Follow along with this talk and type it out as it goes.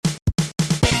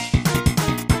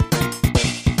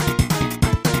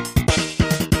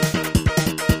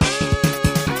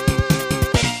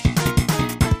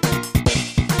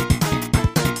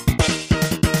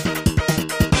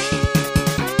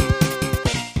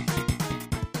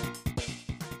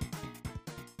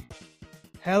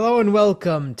Hello and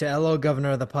welcome to Hello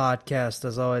Governor of the podcast.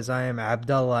 As always, I am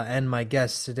Abdullah, and my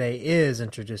guest today is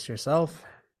introduce yourself.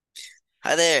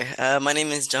 Hi there. My name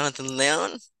is Jonathan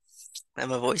Leon.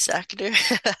 I'm a voice actor.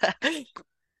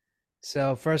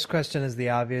 So, first question is the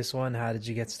obvious one. How did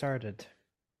you get started?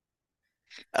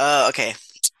 Okay.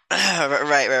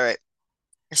 Right.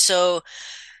 So,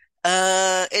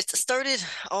 it started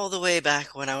all the way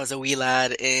back when I was a wee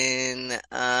lad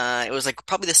it was like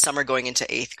probably the summer going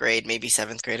into eighth grade, maybe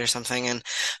seventh grade or something. And,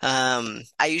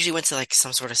 I usually went to like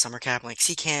some sort of summer camp, like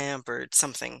sea camp or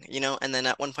something. And then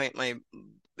at one point,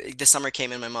 the summer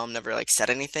came and my mom never like said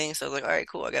anything. So I was like, all right,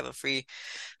 cool. I got a free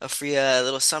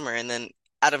little summer. And then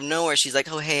out of nowhere, she's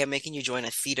like, "Oh, hey, I'm making you join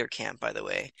a theater camp, by the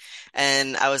way."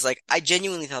 And I was like, I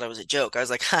genuinely thought it was a joke. I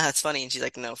was like, "Ha, that's funny." And she's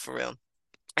like, "No, for real."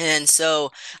 And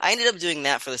so I ended up doing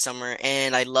that for the summer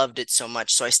and I loved it so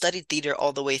much. So I studied theater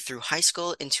all the way through high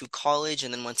school into college.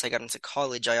 And then once I got into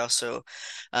college, I also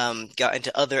got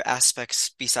into other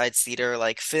aspects besides theater,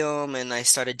 like film. And I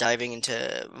started diving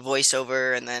into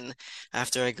voiceover. And then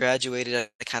after I graduated,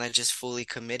 I kind of just fully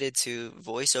committed to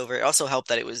voiceover. It also helped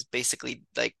that it was basically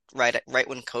like right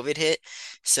when COVID hit.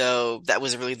 So that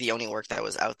was really the only work that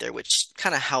was out there, which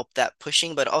kind of helped that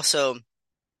pushing, but also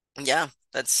yeah,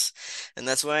 that's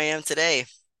where I am today.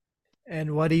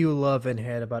 And what do you love and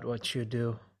hate about what you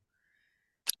do?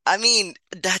 I mean,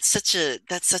 that's such an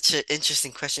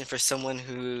interesting question for someone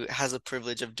who has a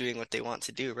privilege of doing what they want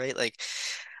to do, right? Like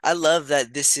I love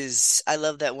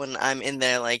that when I'm in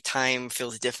there, like time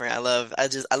feels different. I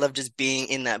love just being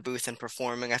in that booth and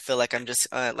performing. I feel like I'm just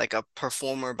like a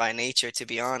performer by nature, to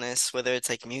be honest, whether it's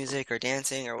like music or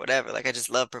dancing or whatever. Like I just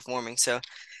love performing. So,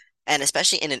 and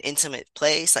especially in an intimate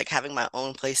place, like having my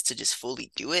own place to just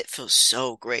fully do it feels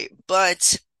so great.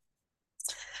 But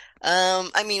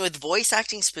I mean, with voice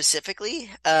acting specifically,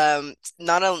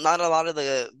 not a lot of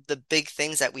the big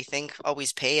things that we think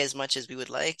always pay as much as we would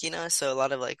like. So a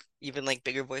lot of like even like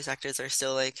bigger voice actors are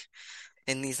still like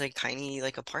in these like tiny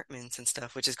like apartments and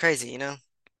stuff, which is crazy.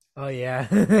 Oh yeah,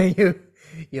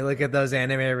 you look at those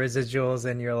anime residuals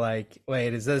and you're like,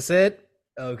 wait, is this it?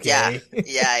 Yeah, Okay.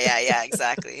 yeah,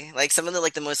 exactly. Like some of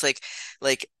the most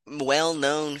like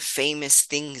well-known famous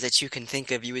things that you can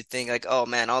think of, you would think like, oh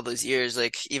man, all those years,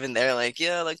 like even they're like,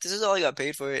 yeah, like this is all I got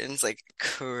paid for it, and it's like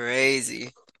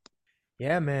crazy.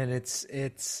 Yeah, man, it's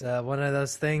one of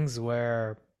those things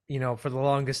where, for the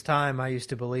longest time I used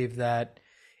to believe that,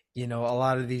 a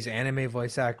lot of these anime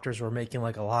voice actors were making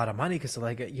like a lot of money because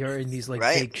like you're in these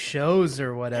like Right? big shows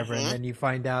or whatever, and hmm then you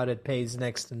find out it pays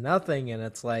next to nothing, and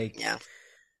it's like, Yeah.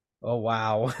 oh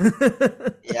wow.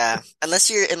 Yeah. Unless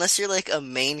you're like a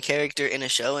main character in a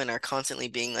show and are constantly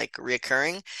being like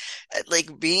reoccurring,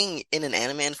 like being in an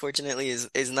anime unfortunately is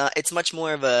not it's much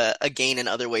more of a gain in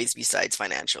other ways besides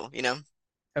financial?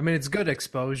 I mean, it's good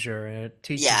exposure, and it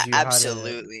Yeah, teaches you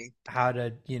absolutely. how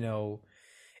to,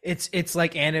 it's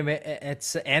like anime.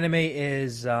 It's anime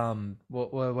is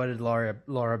what did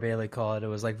Laura Bailey call it? It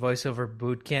was like voiceover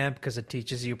boot camp because it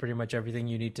teaches you pretty much everything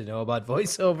you need to know about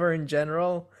voiceover in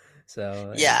general. So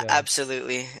there you Yeah, go.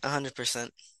 absolutely.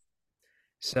 100%.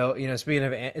 So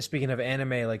speaking of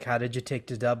anime, like how did you take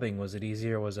to dubbing? Was it easy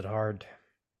or was it hard?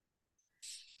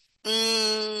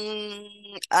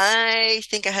 I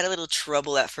think I had a little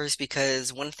trouble at first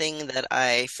because one thing that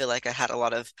I feel like I had a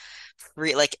lot of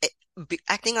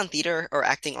acting on theater or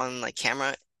acting on like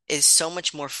camera is so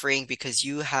much more freeing because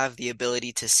you have the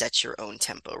ability to set your own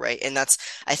tempo, right? And that's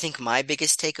I think my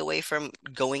biggest takeaway from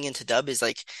going into dub is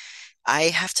like I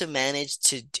have to manage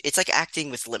to, it's like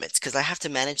acting with limits because I have to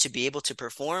manage to be able to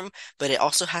perform, but it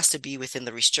also has to be within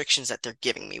the restrictions that they're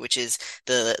giving me, which is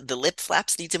the lip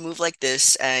flaps need to move like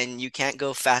this and you can't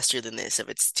go faster than this. If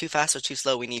it's too fast or too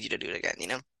slow, we need you to do it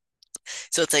again?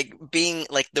 So it's like being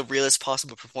like the realest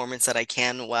possible performance that I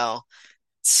can while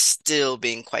still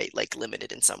being quite like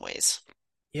limited in some ways.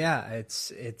 Yeah,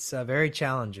 it's very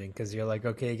challenging because you're like,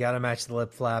 okay, you got to match the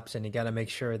lip flaps, and you got to make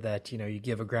sure that you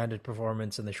give a grounded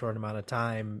performance in the short amount of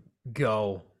time.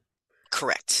 Go.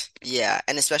 Correct. Yeah,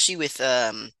 and especially with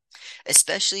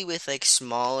like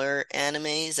smaller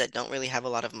animes that don't really have a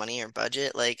lot of money or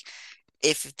budget, like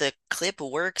if the clip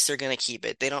works, they're gonna keep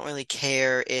it. They don't really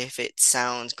care if it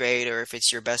sounds great or if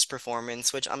it's your best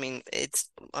performance, which I mean, it's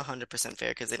 100%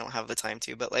 fair because they don't have the time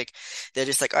to, but like they're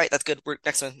just like, all right, that's good, we're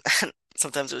next one.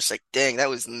 Sometimes it was like, dang, that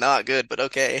was not good, but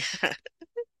okay.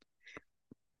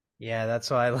 Yeah, that's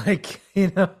why I like,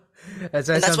 as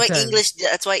I And sometimes.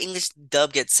 that's why English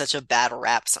dub gets such a bad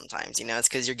rap sometimes. It's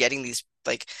because you're getting these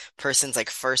like person's like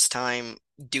first time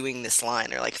doing this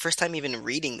line or like first time even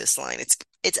reading this line.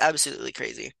 It's absolutely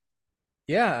crazy.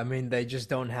 Yeah, I mean, they just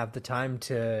don't have the time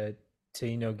to.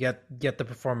 to get the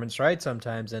performance right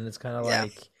sometimes, and it's kind of Yeah,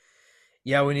 like,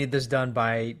 yeah, we need this done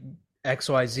by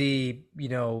XYZ.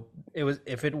 It was,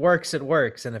 if it works, it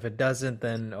works, and if it doesn't,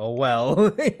 then oh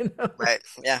well. right.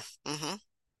 Yeah.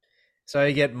 So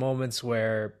I get moments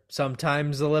where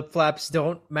sometimes the lip flaps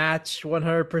don't match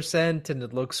 100% and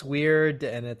it looks weird,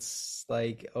 and it's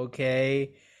like,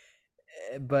 okay,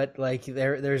 but like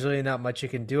there's really not much you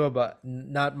can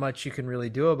really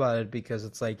do about it, because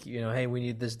it's like, hey, we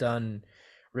need this done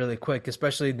really quick,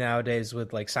 especially nowadays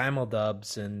with like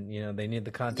simuldubs, and they need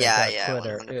the content Yeah, out yeah,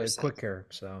 100%. quicker.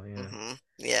 So yeah.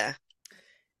 Yeah.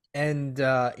 And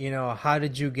how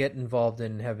did you get involved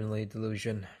in Heavenly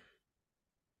Delusion?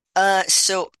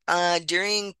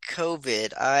 During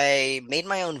COVID, I made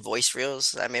my own voice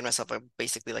reels. I made myself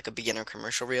basically like a beginner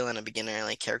commercial reel and a beginner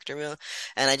like character reel,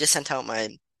 and I just sent out my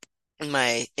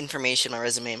information, my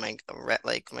resume,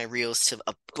 my reels to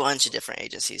a bunch of different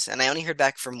agencies, and I only heard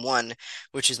back from one,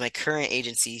 which is my current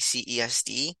agency,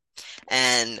 CESD,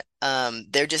 and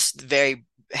they're just very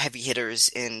heavy hitters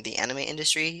in the anime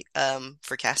industry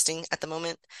for casting at the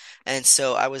moment. And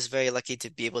so I was very lucky to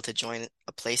be able to join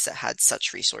a place that had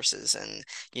such resources. And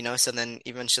so then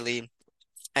eventually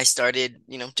I started,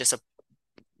 just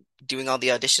doing all the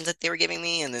auditions that they were giving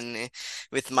me, and then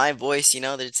with my voice,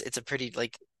 it's a pretty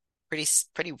like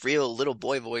pretty real little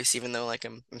boy voice, even though like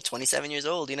I'm 27 years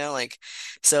old, like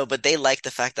so. But they like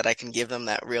the fact that I can give them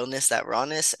that realness, that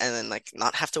rawness, and then like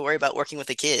not have to worry about working with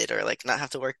a kid, or like not have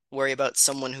to worry about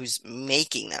someone who's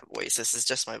making that voice. This is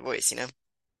just my voice.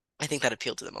 I think that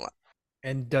appealed to them a lot.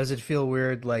 And does it feel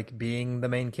weird like being the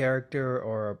main character,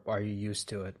 or are you used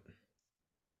to it?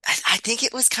 I think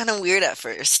it was kind of weird at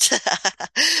first.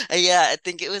 Yeah, I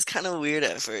think it was kind of weird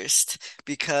at first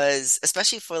because,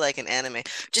 especially for like an anime,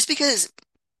 just because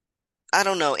I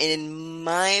don't know, in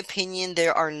my opinion,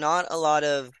 there are not a lot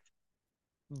of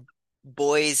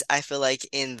boys, I feel like,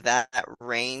 in that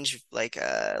range, like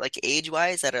age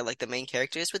wise, that are like the main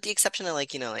characters, with the exception of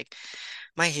like, like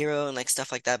My Hero and like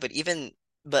stuff like that.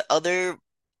 But other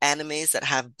animes that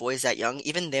have boys that young,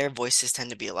 even their voices tend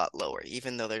to be a lot lower,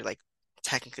 even though they're like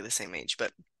technically the same age.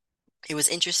 But it was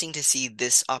interesting to see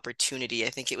this opportunity. I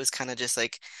think it was kind of just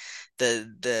like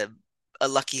the a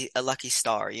lucky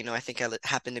star. I think I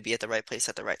happened to be at the right place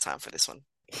at the right time for this one.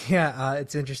 Yeah,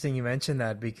 it's interesting you mentioned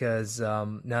that, because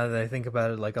now that I think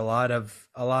about it, like a lot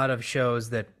of shows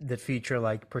that feature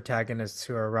like protagonists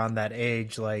who are around that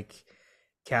age, like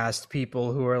cast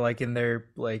people who are like in their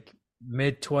like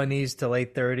mid 20s to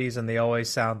late 30s, and they always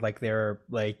sound like they're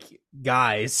like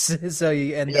guys. So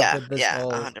you end up Yeah, with this yeah,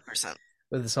 whole 100%.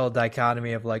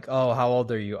 dichotomy of like, oh, how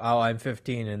old are you? Oh, I'm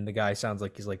 15, and the guy sounds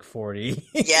like he's like 40.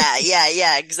 Yeah, yeah,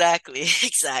 yeah, exactly.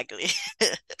 Exactly.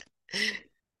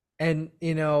 And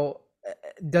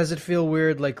does it feel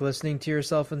weird like listening to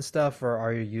yourself and stuff, or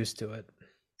are you used to it?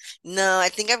 No, I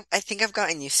think I've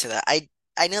gotten used to that.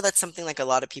 I know that's something like a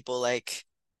lot of people like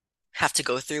have to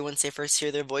go through once they first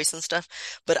hear their voice and stuff.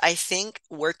 But I think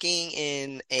working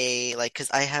in a like, because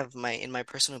I have my in my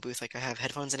personal booth, like I have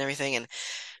headphones and everything, and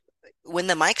when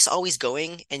the mic's always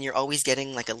going and you're always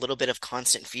getting like a little bit of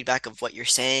constant feedback of what you're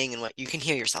saying and what you can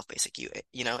hear yourself basically,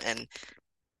 and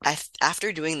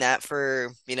after doing that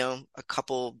for, a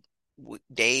couple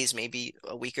days, maybe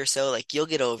a week or so, like you'll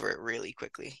get over it really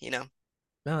quickly.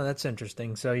 No, that's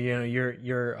interesting. So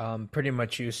you're pretty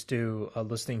much used to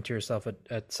listening to yourself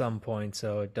at some point,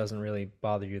 so it doesn't really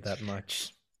bother you that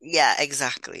much. Yeah,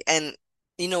 exactly. And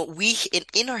we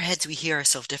in our heads we hear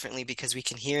ourselves differently because we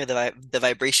can hear the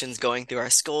vibrations going through our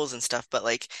skulls and stuff. But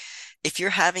like, if you're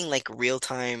having like real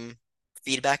time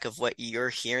feedback of what you're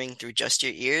hearing through just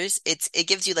your ears, it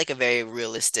gives you like a very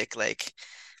realistic like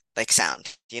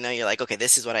sound. You're like, okay,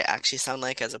 this is what I actually sound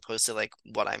like as opposed to like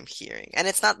what I'm hearing. And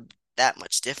it's not that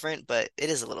much different, but it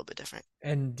is a little bit different.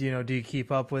 And do you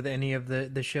keep up with any of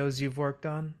the shows you've worked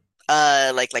on?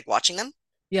 Like watching them.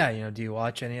 Yeah, do you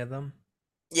watch any of them?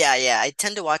 Yeah, yeah. I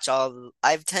tend to watch all.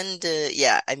 I tend to.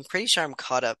 Yeah, I'm pretty sure I'm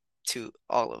caught up to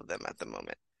all of them at the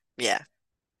moment. Yeah,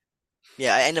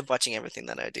 yeah. I end up watching everything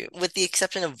that I do, with the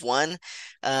exception of one.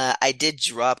 I did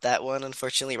drop that one,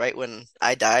 unfortunately, right when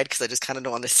I died, because I just kind of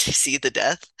don't want to see the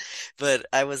death. But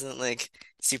I wasn't like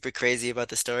super crazy about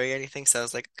the story or anything, so I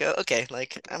was like, okay,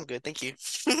 like I'm good, thank you.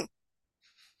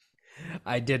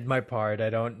 I did my part. I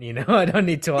don't, I don't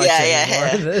need to watch Yeah, any yeah, more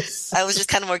yeah. of this. I was just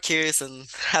kind of more curious on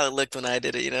how it looked when I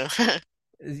did it.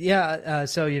 Yeah,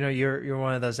 so you're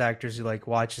one of those actors who like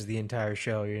watches the entire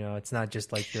show. It's not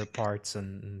just like your parts,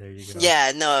 and there you go.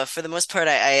 Yeah, no, for the most part,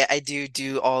 I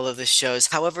do all of the shows.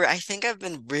 However, I think I've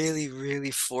been really,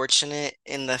 really fortunate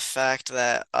in the fact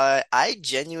that I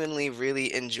genuinely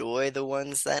really enjoy the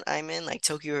ones that I'm in. Like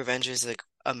Tokyo Revengers is like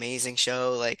amazing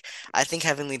show. Like I think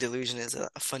Heavenly Delusion is a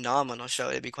phenomenal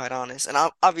show, to be quite honest. And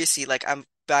obviously, like I'm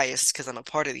biased because I'm a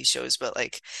part of these shows, but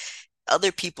like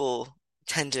other people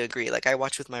tend to agree. Like I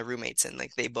watch with my roommates and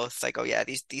like they both like, oh yeah,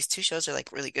 these two shows are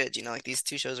like really good, like these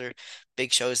two shows are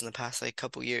big shows in the past like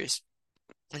couple years.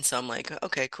 And so I'm like,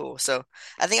 okay, cool. So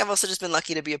I think I've also just been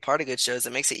lucky to be a part of good shows.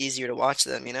 It makes it easier to watch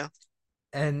them.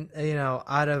 And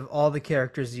out of all the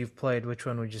characters you've played, which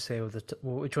one would you say was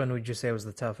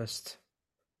the toughest?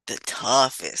 The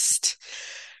toughest.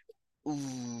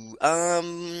 Ooh,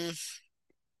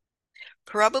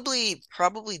 probably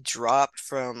drop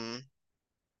from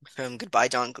Goodbye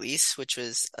John Glees, which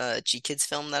was a G-Kids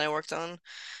film that I worked on.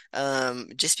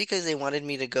 Just because they wanted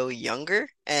me to go younger,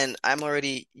 and I'm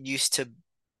already used to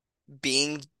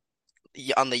being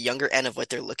on the younger end of what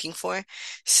they're looking for.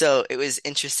 So it was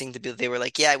interesting to be, they were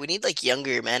like, yeah, we need like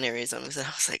younger mannerisms. And I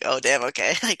was like, oh, damn,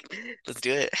 okay. Like, let's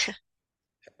do it.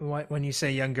 When you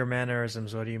say younger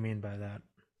mannerisms, what do you mean by that?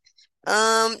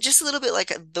 Just a little bit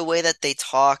like the way that they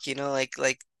talk,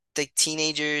 like the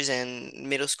teenagers and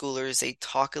middle schoolers, they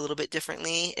talk a little bit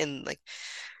differently and like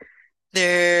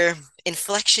their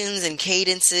inflections and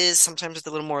cadences. Sometimes it's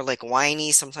a little more like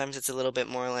whiny, sometimes it's a little bit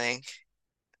more like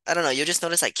I don't know. You'll just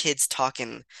notice like kids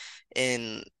talking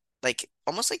in like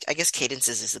almost like I guess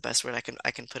cadences is the best word I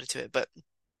can put it to it. But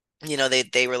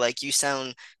they were like, you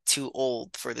sound too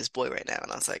old for this boy right now,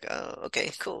 and I was like, oh, okay,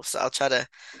 cool. So I'll try to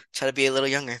be a little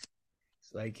younger.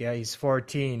 It's like, yeah, he's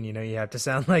 14. You have to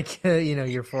sound like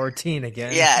you're 14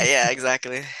 again. Yeah, yeah,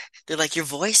 exactly. They're like, your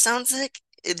voice sounds like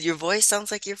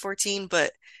you're 14,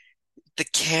 but the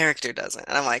character doesn't.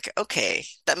 And I'm like, okay,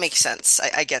 that makes sense.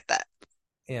 I get that.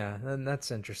 Yeah, and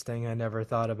that's interesting. I never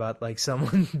thought about like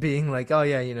someone being like, "Oh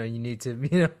yeah, you need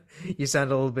to, you sound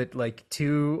a little bit like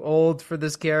too old for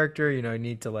this character. You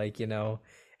need to like,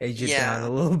 age it down a Yeah.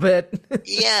 little bit."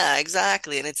 Yeah,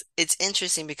 exactly. And it's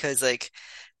interesting because like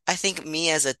I think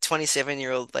me as a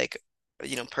 27-year-old like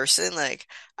person like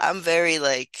I'm very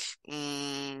like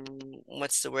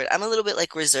what's the word? I'm a little bit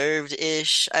like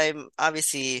reserved-ish. I'm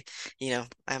obviously,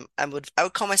 I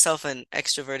would call myself an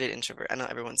extroverted introvert. I know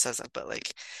everyone says that, but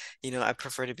like, I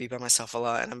prefer to be by myself a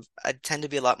lot and I tend to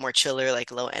be a lot more chiller, like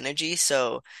low energy.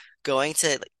 So going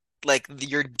to like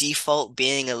your default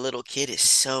being a little kid is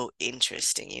so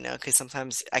interesting, because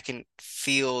sometimes I can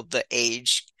feel the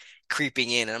age creeping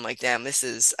in and I'm like, damn,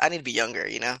 I need to be younger.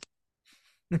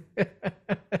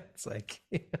 It's like,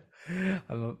 you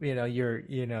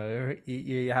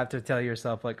have to tell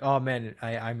yourself like, "Oh man,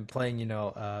 I'm playing,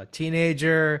 a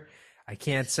teenager. I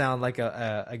can't sound like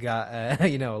a guy,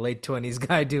 a late 20s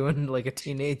guy doing like a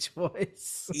teenage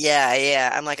voice." Yeah,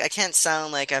 yeah. I'm like, I can't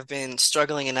sound like I've been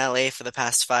struggling in LA for the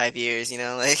past 5 years,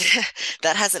 like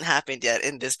that hasn't happened yet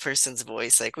in this person's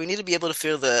voice. Like we need to be able to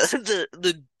feel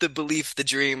the belief, the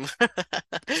dream.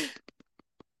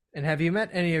 And have you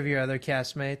met any of your other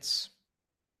castmates?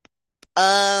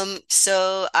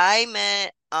 So I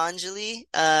met Anjali.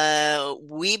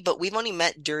 But we've only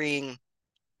met during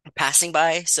passing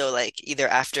by. So like either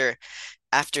after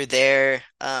their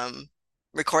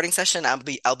recording session,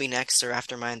 I'll be next, or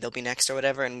after mine, they'll be next or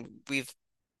whatever. And we've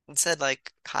said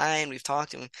like hi and we've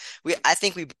talked and I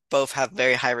think we both have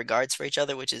very high regards for each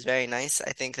other, which is very nice.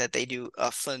 I think that they do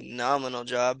a phenomenal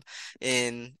job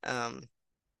in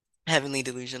Heavenly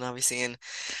Delusion, obviously. And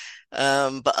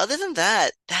but other than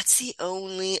that, that's the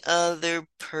only other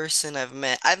person I've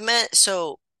met.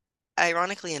 So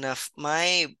ironically enough,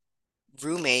 my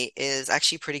roommate is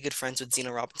actually pretty good friends with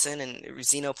Zeno Robinson, and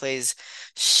Zeno plays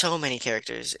so many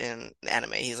characters in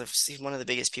anime. He's one of the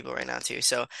biggest people right now too.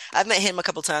 So I've met him a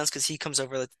couple times because he comes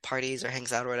over to parties or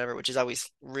hangs out or whatever, which is always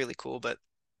really cool. But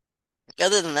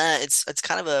other than that, it's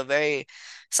kind of a very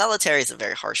solitary is a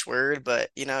very harsh word, but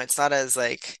it's not as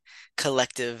like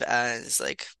collective as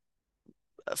like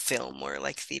a film or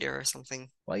like theater or something.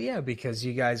 Well, yeah, because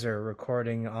you guys are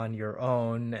recording on your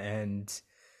own, and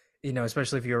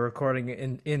especially if you're recording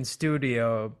in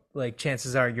studio, like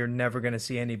chances are you're never going to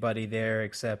see anybody there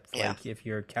except Yeah. like if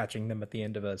you're catching them at the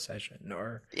end of a session,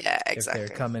 or Yeah, if they're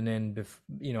exactly. coming in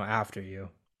after you.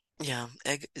 Yeah,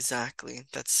 exactly.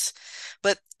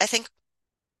 But I think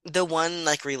the one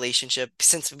like relationship,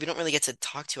 since we don't really get to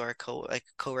talk to our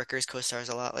coworkers, co-stars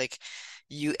a lot, like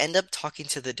you end up talking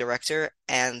to the director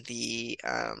and the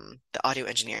audio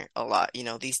engineer a lot.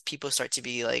 These people start to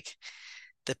be like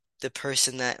the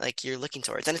person that like you're looking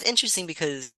towards. And it's interesting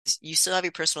because you still have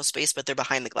your personal space, but they're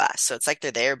behind the glass. So it's like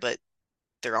they're there, but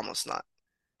they're almost not.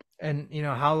 And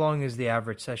how long is the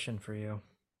average session for you?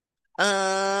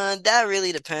 That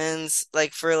really depends.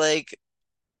 Like for like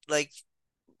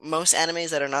most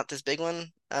animes that are not this big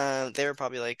one, they were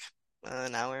probably like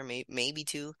an hour, maybe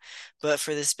two. But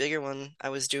for this bigger one, I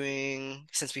was doing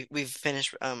since we've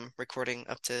finished recording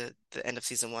up to the end of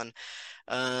season one.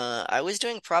 I was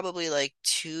doing probably like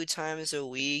two times a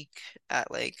week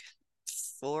at like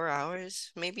 4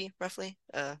 hours, maybe roughly,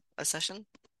 a session,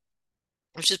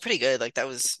 which is pretty good. Like that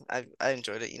was I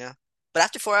enjoyed it, you know. But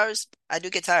after 4 hours, I do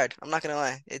get tired. I'm not gonna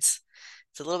lie. It's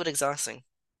a little bit exhausting,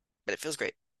 but it feels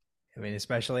great. I mean,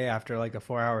 especially after like a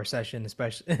 4 hour session,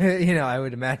 especially I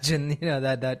would imagine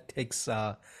that takes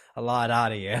a lot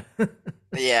out of you.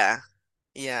 Yeah,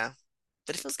 yeah.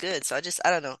 But it feels good. So I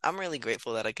don't know. I'm really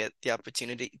grateful that I get the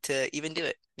opportunity to even do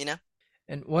it, you know?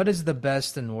 And what is the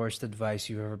best and worst advice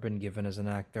you've ever been given as an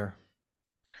actor?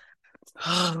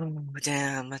 Oh,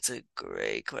 damn, that's a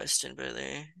great question,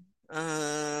 brother.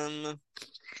 Um,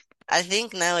 I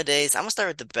think nowadays, I'm gonna start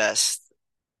with the best.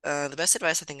 The best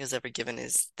advice I think is ever given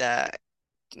is that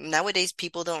nowadays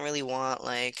people don't really want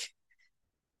like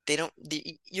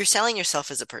you're selling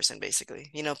yourself as a person basically.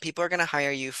 You know, people are gonna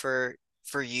hire you for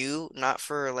you, not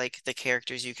for like the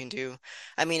characters you can do.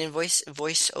 I mean, in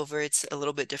voiceover, it's a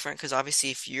little bit different because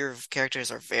obviously, if your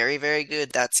characters are very, very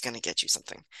good, that's gonna get you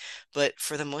something. But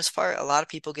for the most part, a lot of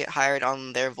people get hired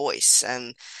on their voice,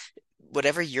 and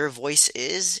whatever your voice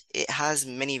is, it has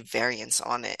many variants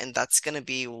on it, and that's gonna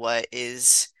be what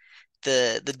is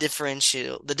the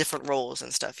different roles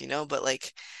and stuff, you know? But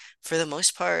like for the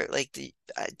most part, like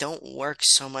I don't work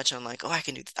so much on like, oh, I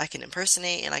can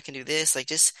impersonate and I can do this. Like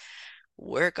just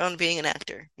work on being an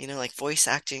actor. You know, like voice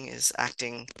acting is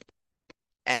acting,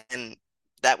 and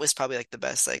that was probably like the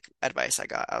best like advice I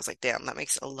got. I was like, damn, that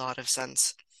makes a lot of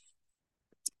sense.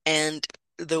 And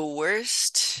the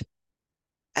worst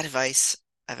advice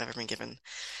I've ever been given.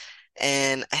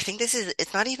 And I think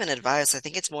it's not even advice. I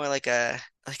think it's more like a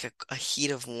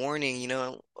heat of warning, you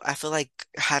know. I feel like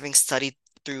having studied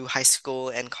through high school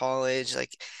and college,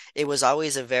 like it was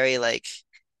always a very like,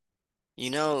 you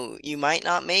know, you might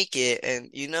not make it and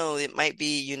you know it might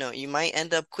be, you know, you might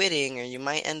end up quitting or you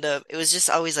might end up it was just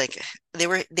always like they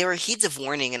were heats of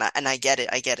warning and I get it.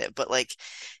 I get it. But like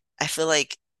I feel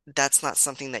like that's not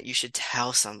something that you should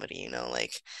tell somebody, you know,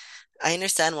 like I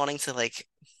understand wanting to like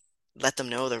let them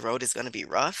know the road is going to be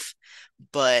rough,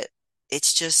 but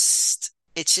it's just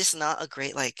not a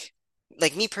great like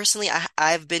me personally,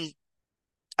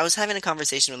 I was having a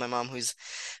conversation with my mom who's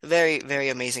a very, very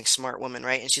amazing, smart woman,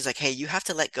 right? And she's like, "Hey, you have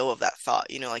to let go of that thought.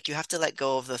 You know, like you have to let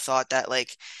go of the thought that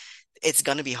like it's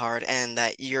gonna be hard and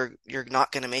that you're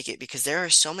not gonna make it because there are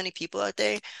so many people out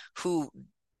there who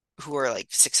who are like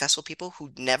successful people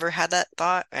who never had that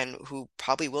thought and who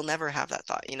probably will never have that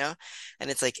thought, you know?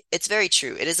 And it's like, it's very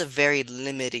true. It is a very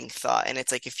limiting thought. And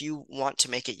it's like, if you want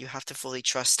to make it, you have to fully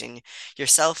trust in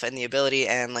yourself and the ability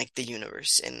and like the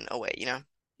universe in a way, you know?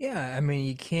 Yeah, I mean,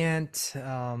 you can't.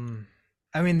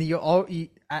 I mean, you all.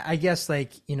 I guess,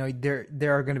 like there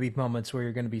are going to be moments where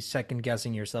you're going to be second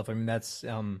guessing yourself. I mean, that's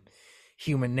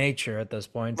human nature at this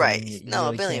point. I Right. mean, you No,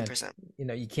 a really billion can't. percent.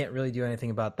 You can't really do anything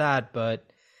about that. But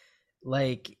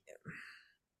like,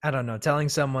 I don't know, telling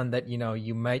someone that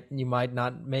you might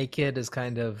not make it is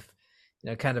kind of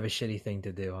a shitty thing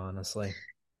to do, honestly.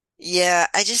 Yeah,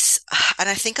 and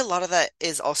I think a lot of that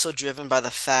is also driven by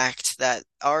the fact that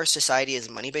our society is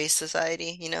a money-based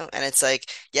society, you know? And it's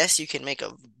like, yes, you can make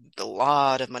a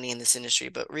lot of money in this industry,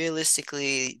 but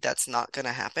realistically, that's not going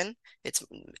to happen. It's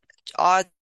odds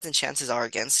and chances are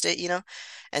against it, you know?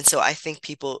 And so I think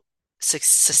people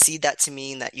succeed that to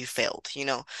mean that you failed, you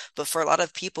know? But for a lot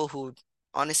of people who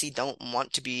honestly don't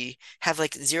want to have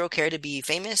like zero care to be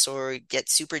famous or get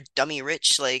super dummy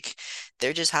rich, like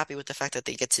they're just happy with the fact that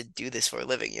they get to do this for a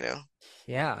living, you know?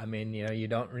 Yeah, I mean, you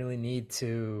don't really need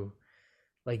to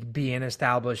like be an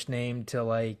established name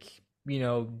to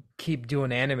keep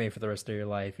doing anime for the rest of your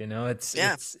life. It's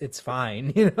Yeah. it's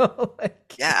fine.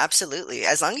 Like Yeah, absolutely.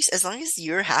 As long as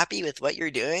you're happy with what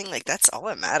you're doing, like that's all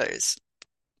that matters.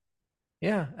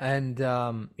 yeah, and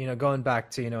going back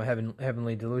to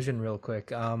Heavenly Delusion real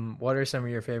quick. What are some of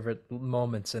your favorite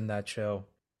moments in that show?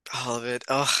 All of it.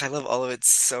 Oh, I love all of it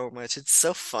so much. It's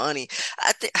so funny.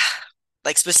 I think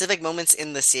like specific moments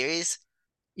in the series.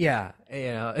 Yeah,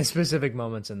 specific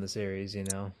moments in the series.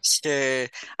 Sure.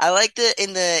 I like the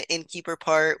in the innkeeper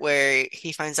part where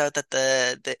he finds out that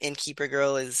the innkeeper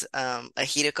girl is a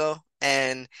Hideko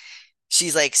and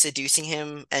she's like seducing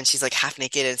him and she's like half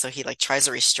naked and so he like tries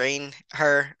to restrain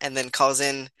her and then calls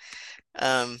in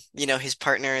his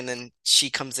partner and then she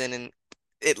comes in and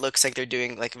it looks like they're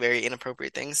doing like very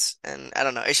inappropriate things and I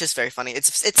don't know, it's just very funny.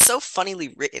 It's so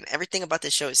funnily written. Everything about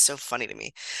this show is so funny to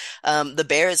me. The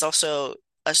bear is also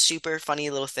a super funny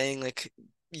little thing. Like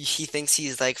he thinks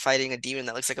he's like fighting a demon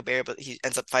that looks like a bear, but he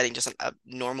ends up fighting just a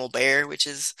normal bear, which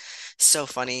is so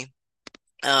funny.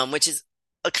 Which is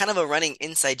a kind of a running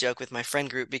inside joke with my friend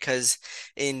group because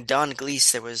in Don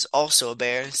Gleese there was also a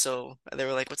bear. So they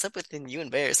were like, "What's up with you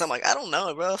and bears?" So I'm like, "I don't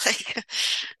know, bro. Like,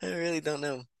 I really don't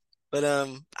know." But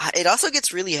it also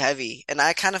gets really heavy, and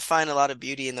I kind of find a lot of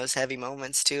beauty in those heavy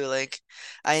moments too. Like,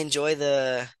 I enjoy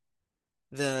the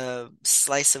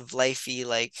slice of lifey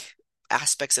like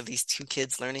aspects of these two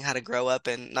kids learning how to grow up,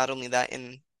 and not only that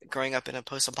in growing up in a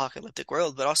post-apocalyptic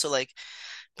world, but also like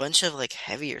bunch of like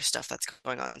heavier stuff that's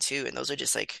going on too. And those are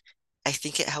just like I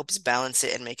think it helps balance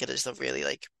it and make it just a really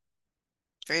like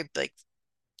very like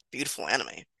beautiful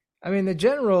anime. I mean, the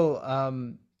general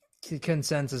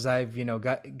consensus I've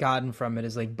gotten from it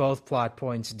is like both plot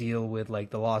points deal with like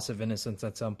the loss of innocence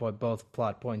at some point. Both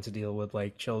plot points deal with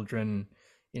like children,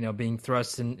 being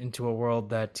thrust into a world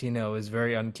that is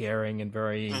very uncaring and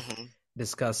very Hmm.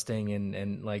 disgusting,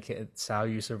 and like it's how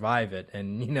you survive it.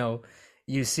 And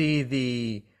you see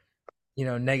the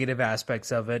negative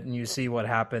aspects of it, and you see what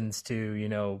happens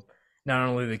to not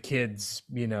only the kids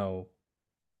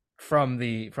from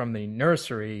the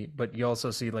nursery, but you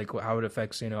also see like how it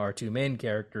affects our two main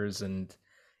characters, and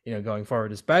going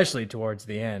forward, especially towards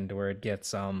the end where it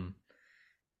gets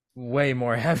way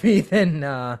more heavy than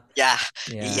Yeah,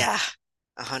 yeah. yeah,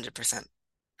 100%.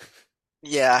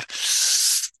 Yeah.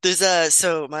 There's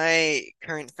so my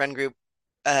current friend group,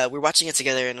 we're watching it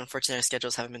together, and unfortunately our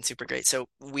schedules haven't been super great. So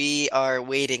we are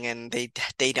waiting, and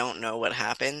they don't know what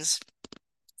happens,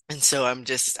 and so I'm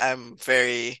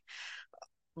very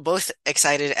both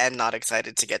excited and not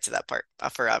excited to get to that part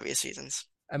for obvious reasons.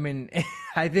 I mean,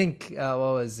 I think what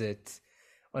was it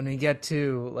when we get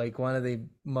to like one of the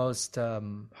most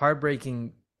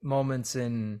heartbreaking moments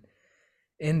in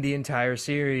the entire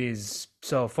series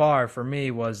so far for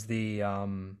me was the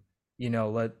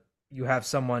let you have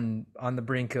someone on the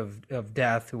brink of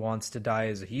death who wants to die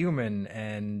as a human,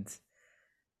 and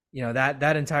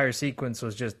that entire sequence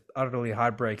was just utterly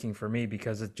heartbreaking for me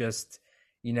because it just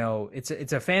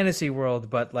it's a fantasy world,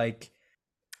 but like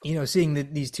seeing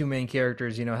these two main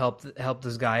characters help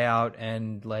this guy out,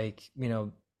 and like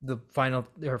her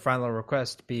final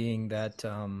request being that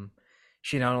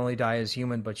she not only die as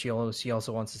human, but she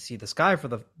also wants to see the sky for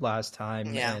the last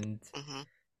time. Yeah. And Hmm.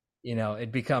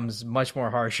 it becomes much more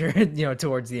harsher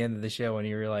towards the end of the show when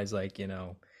you realize like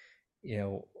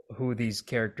who these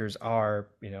characters are,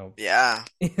 Yeah.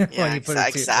 when Yeah, you put it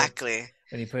exactly.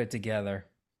 when you put it together.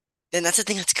 And that's the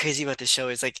thing that's crazy about the show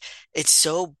is like it's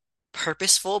so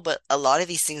purposeful, but a lot of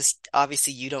these things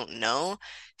obviously you don't know.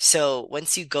 So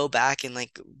once you go back and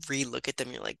like re-look at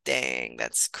them, you're like, dang,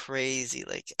 that's crazy.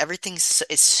 Like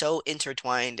is so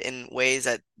intertwined in ways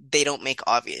that they don't make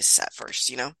obvious at first,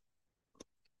 you know?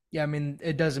 Yeah, I mean,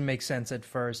 it doesn't make sense at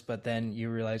first, but then you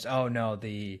realize, oh no,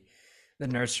 the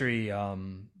nursery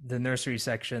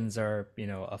sections are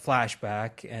a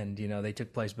flashback, and they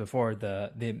took place before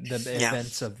the Yeah.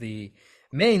 events of the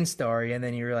main story, and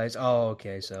then you realize, oh,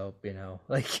 okay, so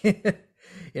like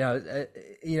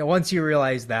once you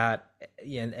realize that,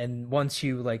 and once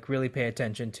you like really pay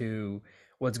attention to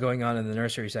what's going on in the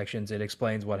nursery sections, it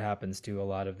explains what happens to a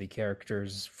lot of the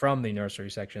characters from the nursery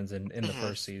sections in the Hmm.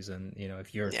 first season.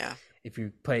 Yeah. If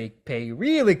you pay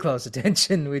really close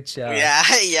attention, Yeah.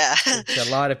 Yeah. which a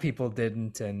lot of people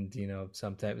didn't, and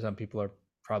sometimes some people are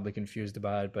probably confused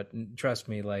about it, but trust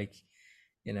me, like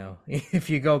if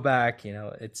you go back,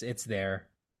 it's there.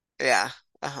 Yeah.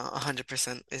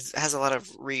 100%. It has a lot of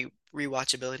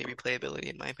rewatchability, replayability,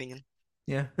 in my opinion.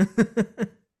 Yeah.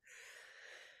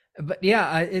 But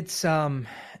yeah, it's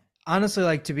honestly,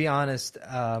 like, to be honest,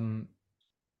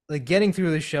 like getting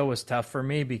through the show was tough for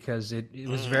me because it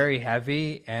was Mm, very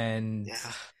heavy, and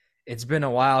yeah. it's been a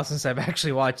while since I've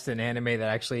actually watched an anime that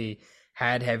actually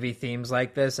had heavy themes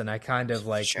like this, and I kind of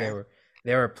like Sure.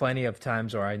 there were plenty of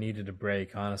times where I needed a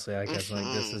break. Honestly, like I was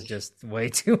like, this is Hmm. just way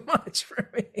too much for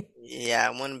me. Yeah,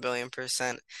 1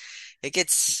 billion%. It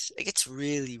gets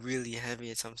really, really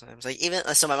heavy at sometimes. Like even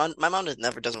so my mom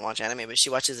doesn't watch anime, but she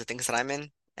watches the things that I'm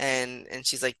in and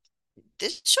she's like,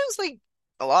 this show's like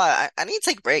a lot. I need to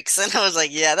take breaks. And I was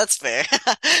like, yeah, that's fair.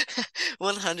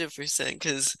 100%.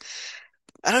 Because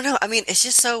I don't know. I mean, it's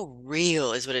just so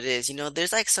real is what it is.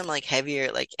 There's like some like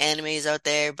heavier like animes out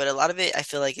there, but a lot of it I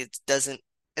feel like it's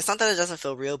not that it doesn't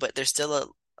feel real, but there's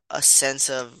still a sense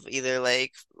of either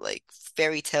like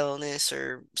fairy tale-ness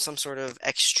or some sort of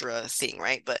extra thing,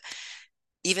 right? But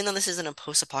even though this isn't a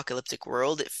post-apocalyptic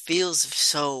world, it feels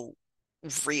so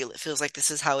real. It feels like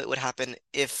this is how it would happen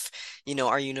if,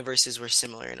 our universes were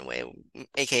similar in a way,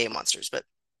 aka monsters. But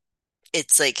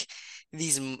it's like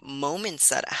these moments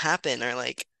that happen are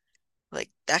like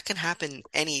that can happen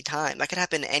anytime. That could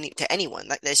happen to anyone.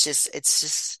 That's just it's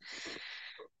just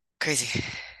crazy.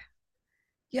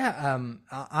 Yeah,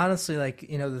 honestly, like,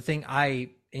 the thing I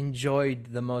enjoyed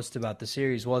the most about the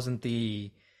series wasn't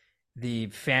the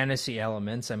fantasy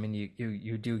elements. I mean,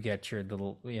 you do get your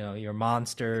little, your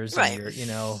monsters and Right. your,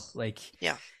 like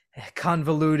Yeah.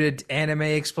 convoluted anime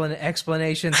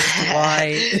explanations as to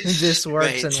why this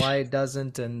works and Right. why it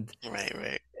doesn't, and Right,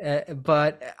 right.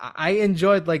 but I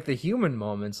enjoyed like the human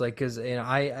moments, like because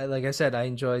I like I said I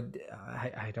enjoyed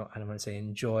I don't want to say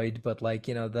enjoyed, but like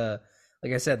the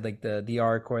like I said like the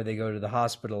arc where they go to the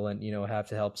hospital and have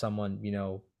to help someone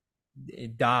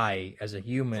die as a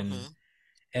human, Hmm.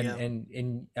 and Yeah.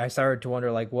 and I started to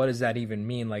wonder like what does that even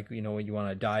mean, like when you want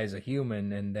to die as a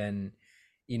human, and then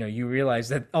you realize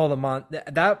that all the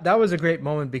that was a great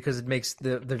moment because it makes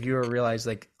the viewer realize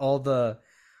like all the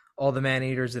man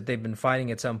eaters that they've been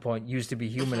fighting at some point used to be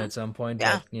human Hmm. at some point, Yeah,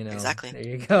 but exactly. there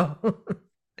you go.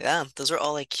 Yeah, those are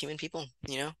all like human people,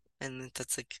 and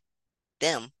that's like,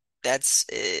 damn.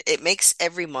 It makes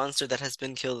every monster that has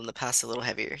been killed in the past a little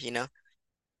heavier,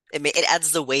 it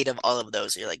adds the weight of all of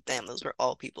those. You're like, damn, those were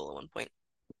all people at one point.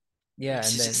 Yeah,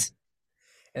 Which is just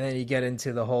and then you get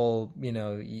into the whole,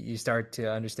 you start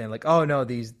to understand like, oh no,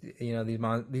 these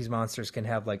monsters can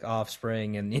have like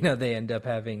offspring, and they end up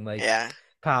having like yeah.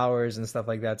 powers and stuff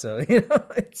like that. So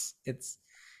it's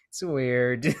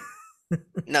weird.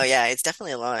 No, yeah, it's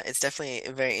definitely a lot. It's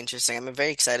definitely very interesting. I'm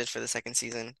very excited for the second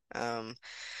season.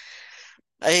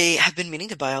 I have been meaning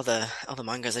to buy all the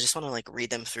mangas. I just want to like read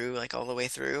them through like all the way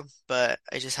through, but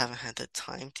I just haven't had the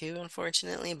time to,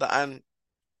 unfortunately. But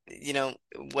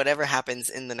whatever happens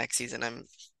in the next season, I'm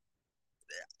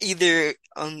either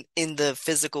in the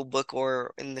physical book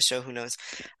or in the show, who knows.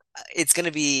 It's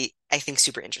gonna be, I think,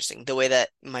 super interesting the way that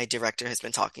my director has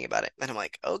been talking about it. And I'm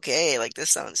like, okay, like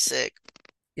this sounds sick.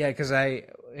 Yeah, because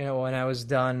when I was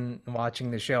done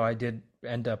watching the show, I did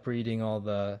end up reading all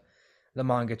the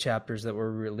manga chapters that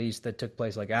were released that took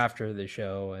place like after the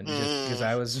show, and just because Mm,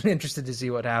 I was interested to see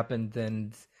what happened,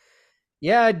 and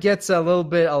yeah, it gets a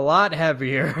lot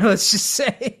heavier. Let's just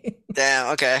say.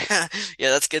 damn, okay.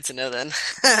 Yeah, that's good to know then.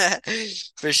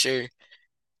 For sure.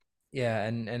 Yeah,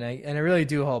 and I really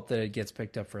do hope that it gets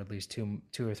picked up for at least two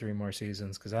or three more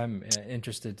seasons because I'm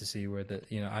interested to see where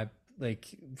I like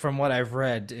from what I've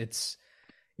read, it's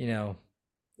you know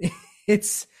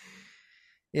it's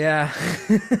yeah.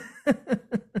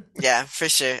 Yeah, for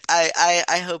sure.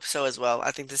 I hope so as well.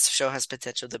 I think this show has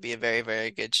potential to be a very, very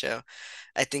good show.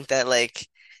 I think that like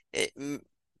it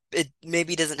it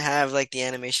maybe doesn't have like the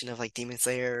animation of like Demon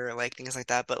Slayer or like things like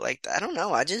that, but like I don't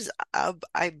know. I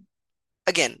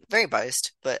again, very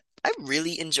biased, but I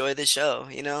really enjoy the show,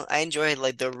 I enjoy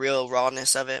like the real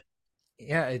rawness of it.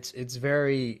 Yeah, it's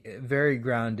very very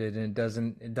grounded, and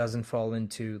it doesn't fall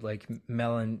into like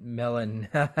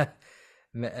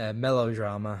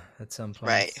melodrama at some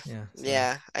Right. points. Yeah, so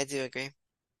Yeah, I do agree.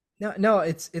 no,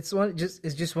 it's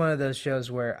just one of those shows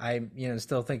where I'm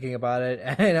still thinking about it.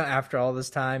 And after all this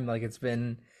time, like it's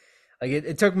been like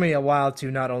it took me a while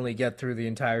to not only get through the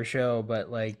entire show, but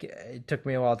like it took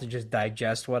me a while to just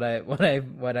digest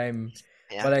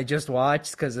Yeah. what I just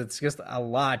watched because it's just a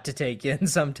lot to take in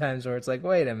sometimes. Where it's like,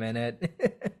 wait a minute,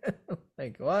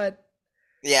 like what?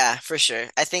 Yeah, for sure.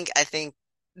 I think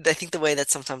the way that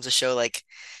sometimes a show like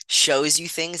shows you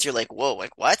things, you're like, whoa,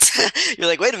 like what? You're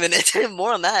like, wait a minute,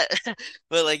 more on that.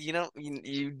 But like, you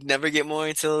never get more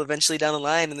until eventually down the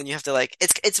line, and then you have to like,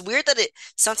 it's weird that it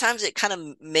sometimes it kind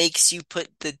of makes you put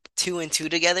the two and two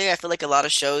together. I feel like a lot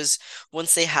of shows,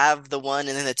 once they have the one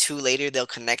and then the two later, they'll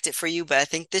connect it for you. But I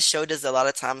think this show does a lot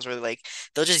of times where like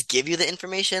they'll just give you the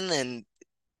information and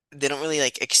they don't really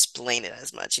like explain it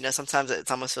as much. Sometimes it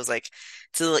almost feels like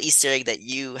it's a little Easter egg that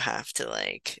you have to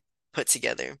like put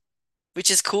together,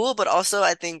 which is cool, but also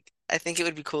I think it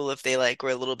would be cool if they like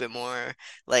were a little bit more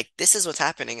like this is what's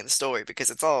happening in the story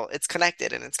because it's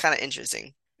connected and it's kind of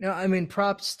interesting. No, I mean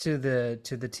props to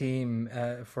the team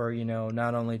for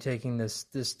not only taking this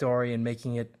story and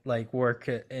making it like work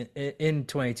in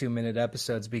 22-minute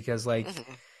episodes because like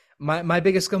Hmm. my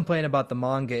biggest complaint about the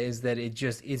manga is that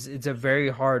it's a very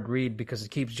hard read because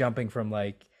it keeps jumping from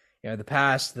like the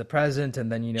past to the present,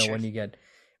 and then Sure.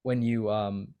 when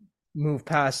you move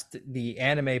past the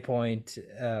anime point,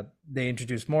 they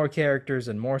introduce more characters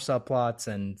and more subplots,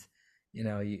 and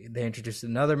they introduced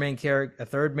another main character, a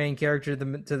third main character to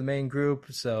the main group,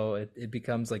 so it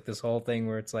becomes like this whole thing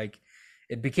where it's like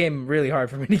it became really hard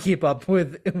for me to keep up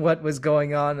with what was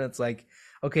going on. It's like,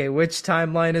 okay, which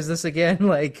timeline is this again?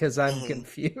 Like, because I'm Hmm.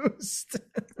 confused.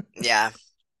 Yeah.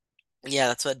 Yeah,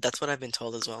 that's what I've been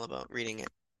told as well about reading it.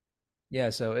 Yeah,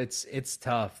 so it's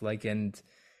tough. Like, and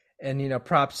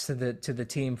props to the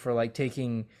team for like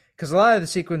taking, because a lot of the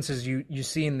sequences you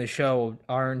see in the show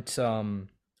aren't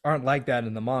like that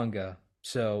in the manga.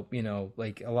 So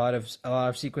like a lot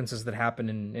of sequences that happen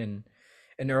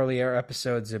in earlier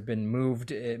episodes have been moved,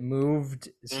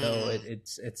 so Hmm.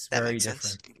 it's That very makes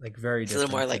sense. different, like very It's a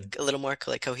little more different. like And a little more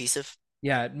like cohesive.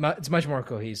 yeah, it's much more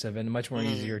cohesive and much more Hmm.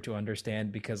 easier to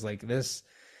understand, because like this,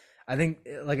 I think,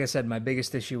 like I said, my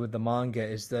biggest issue with the manga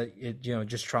is that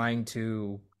just trying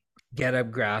to get a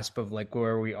grasp of like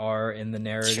where we are in the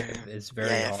Sure. narrative is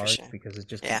Yeah, very yeah, for hard, sure. because it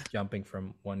just Yeah. keeps jumping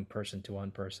from one person to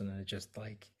one person, and it's just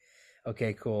like,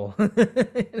 okay, cool.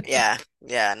 Yeah.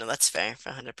 Yeah, no, that's fair for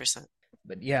 100%.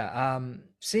 But yeah,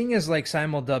 seeing as like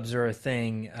simuldubs are a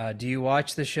thing, do you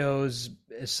watch the shows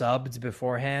subbed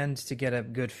beforehand to get a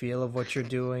good feel of what you're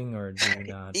doing, or do you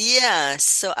not? Yeah,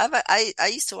 so I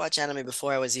used to watch anime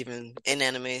before I was even in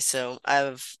anime, so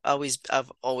I've always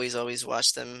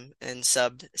watched them in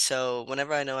subbed. So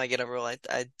whenever I know I get a role,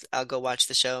 I'll go watch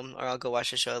the show, or I'll go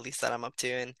watch the show at least that I'm up to,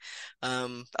 and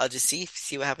I'll just see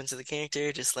what happens to the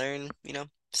character, just learn,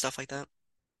 stuff like that.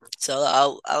 So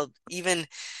I'll even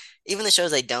the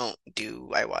shows I don't do,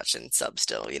 I watch in sub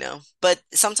still, you know. But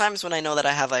sometimes when I know that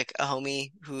I have like a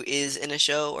homie who is in a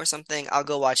show or something, I'll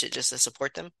go watch it just to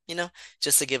support them,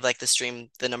 just to give like the stream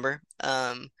the number.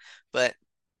 But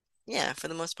yeah, for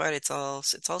the most part, it's all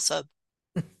sub.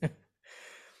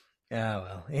 Yeah,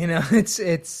 well,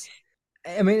 it's.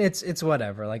 I mean, it's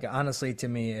whatever. Like, honestly, to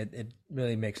me, it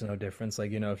really makes no difference.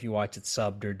 Like, if you watch it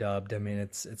subbed or dubbed, I mean,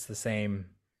 it's the same.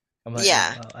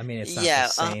 Yeah, Well, I mean, it's not the yeah.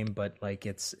 same, but like,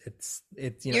 it's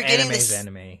You're anime getting is this.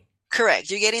 anime. Correct.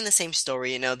 You're getting the same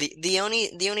story, you know. The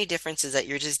only difference is that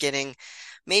you're just getting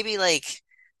maybe like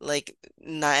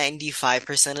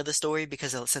 95% of the story,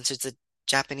 because since it's a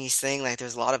Japanese thing, like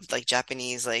there's a lot of like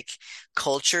Japanese like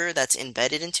culture that's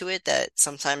embedded into it that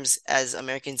sometimes as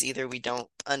Americans either we don't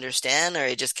understand, or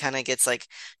it just kind of gets like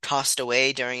tossed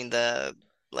away during the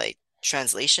like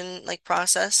translation like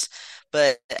process.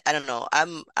 But I don't know.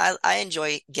 I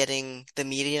enjoy getting the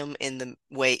medium in the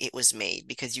way it was made,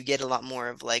 because you get a lot more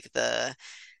of like the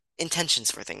intentions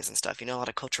for things and stuff, a lot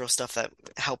of cultural stuff that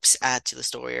helps add to the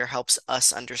story or helps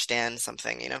us understand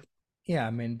something. Yeah,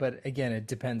 I mean, but again, it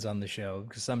depends on the show,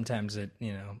 because sometimes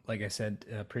like I said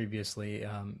previously,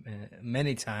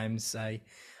 many times I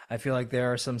feel like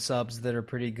there are some subs that are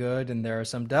pretty good, and there are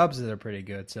some dubs that are pretty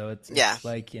good. So it's Yeah, it's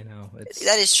like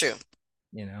that is true.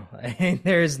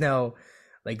 there is no,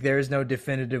 there is no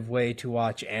definitive way to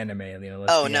watch anime.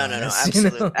 Let's Oh, be no, no, no,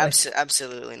 honest.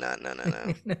 absolutely not. No, no,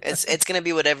 no. You know? It's gonna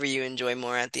be whatever you enjoy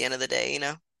more at the end of the day.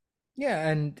 Yeah,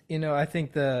 and I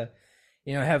think the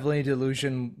Heavenly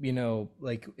Delusion,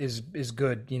 like is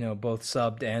good, both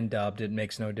subbed and dubbed. It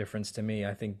makes no difference to me.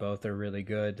 I think both are really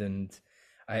good, and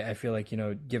I feel like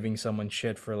giving someone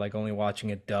shit for like only watching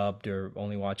it dubbed or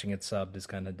only watching it subbed is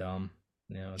kind of dumb.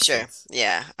 It's Sure. it's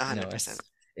Yeah, you know 100%.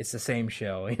 it's the same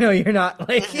show. You're not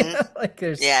like Hmm. like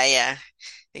there's. Yeah, yeah.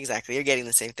 Exactly. You're getting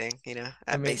the same thing,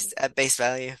 I at mean, base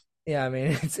value. yeah, I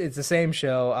mean it's the same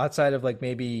show outside of like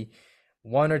maybe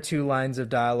one or two lines of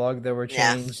dialogue that were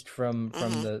Yeah. changed from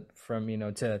Hmm. the from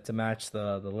to match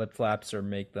the lip flaps, or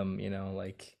make them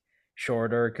like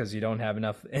shorter, because you don't have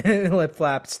enough lip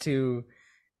flaps to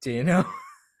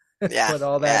Yeah. put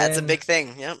all that Yeah, it's a in. big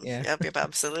thing. Yep. Yeah, Yep, yep,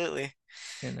 absolutely.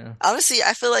 you know. Honestly,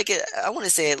 I feel like I want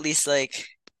to say at least like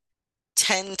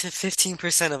 10 to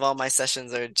 15% of all my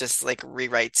sessions are just like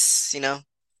rewrites.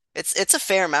 It's a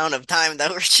fair amount of time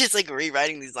that we're just like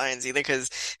rewriting these lines, either because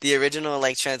the original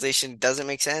like translation doesn't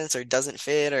make sense or doesn't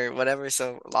fit or whatever.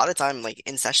 So a lot of time like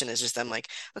in session is just them like,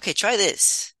 okay, try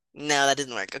this. No, that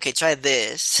didn't work. Okay, try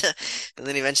this. And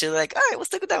then eventually like, all right, we'll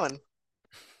stick with that one.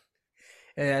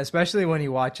 Yeah, especially when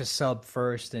you watch a sub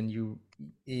first, and you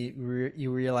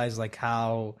realize like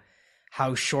how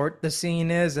short the scene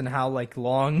is, and how like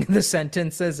long the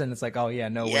sentence is, and it's like, oh yeah,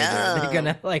 no way they're Yeah.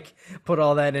 gonna like put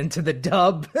all that into the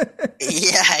dub.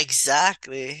 Yeah,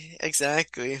 exactly.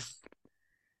 Exactly.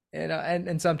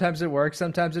 And sometimes it works,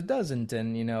 sometimes it doesn't,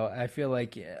 and I feel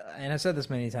like, and I've said this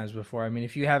many times before. I mean,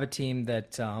 if you have a team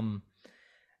that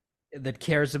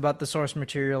cares about the source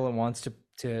material and wants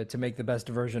to make the best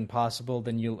version possible,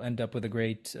 then you'll end up with a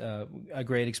great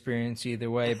experience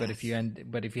either way. Hmm. But if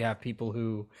you have people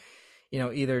who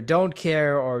either don't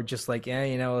care or just like,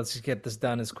 let's just get this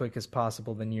done as quick as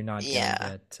possible, then you're not gonna Yeah.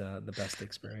 get the best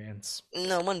experience.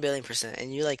 No, 1 billion%.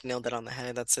 And you like nailed that on the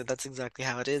head. That's exactly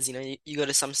how it is. You go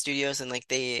to some studios and like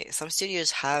some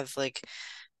studios have like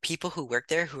people who work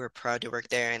there who are proud to work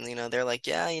there, and they're like,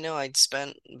 yeah, I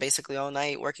spent basically all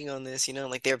night working on this,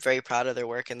 like they're very proud of their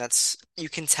work, and that's you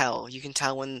can tell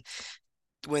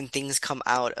when things come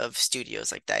out of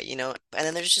studios like that, and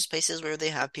then there's just places where they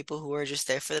have people who are just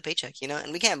there for the paycheck,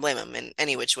 and we can't blame them in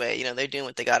any which way, they're doing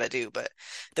what they gotta do, but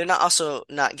they're not also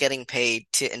not getting paid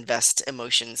to invest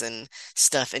emotions and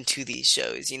stuff into these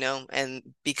shows, and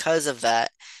because of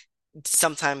that,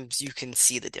 sometimes you can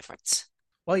see the difference.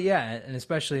 Well, yeah, and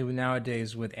especially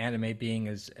nowadays with anime being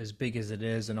as big as it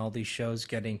is and all these shows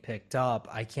getting picked up,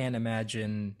 I can't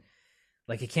imagine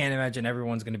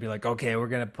everyone's going to be like, okay, we're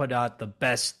going to put out the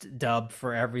best dub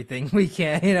for everything we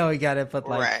can. We got to put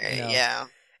like, Right, yeah.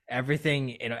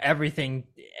 everything to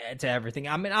everything.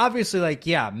 I mean, obviously, like,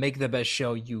 yeah, make the best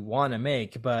show you want to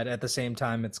make, but at the same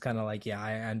time, it's kind of like, yeah,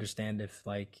 I understand if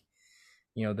like,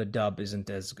 the dub isn't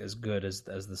as good as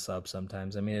the sub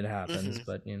sometimes. I mean, it happens, Hmm.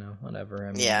 but whatever.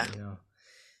 I mean, Yeah.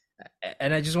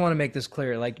 and I just want to make this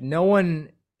clear: like, no one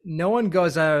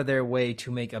goes out of their way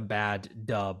to make a bad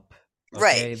dub.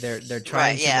 Right. Okay, they're Right,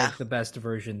 trying to yeah. make the best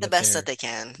version The that best that they're. they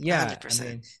can, Yeah, I 100%.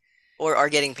 mean, Or are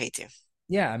getting paid to.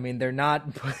 yeah, I mean, they're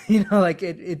not. Like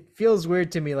it feels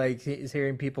weird to me, like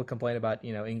hearing people complain about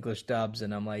English dubs,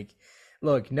 and I'm like,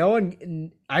 look, no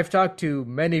one. I've talked to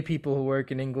many people who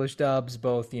work in English dubs,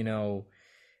 both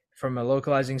from a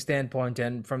localizing standpoint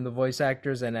and from the voice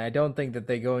actors, and I don't think that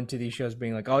they go into these shows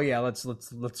being like, oh yeah,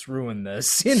 let's ruin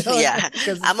this, Yeah.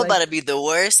 because it's I'm about like, to be the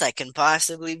worst I can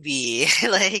possibly be.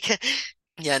 Like,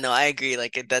 yeah, no, I agree.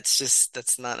 Like, that's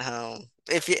not how.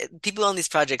 If people on these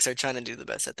projects are trying to do the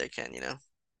best that they can,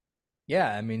 yeah,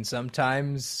 I mean,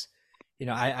 sometimes,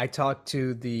 I talked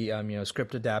to the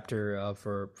script adapter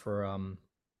for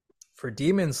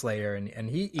Demon Slayer, and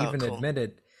Oh, cool.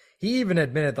 he even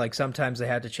admitted like sometimes they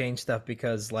had to change stuff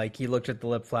because like he looked at the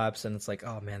lip flaps and it's like,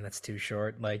 oh man, that's too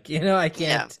short. Like,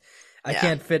 Yeah. I Yeah.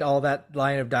 can't fit all that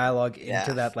line of dialogue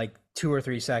into Yeah. that like 2 or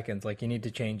 3 seconds. Like you need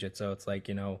to change it. So it's like,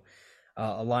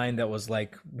 a line that was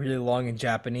like really long in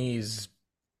Japanese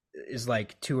is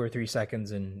like 2 or 3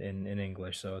 seconds in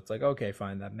English. So it's like, okay,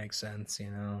 fine, that makes sense.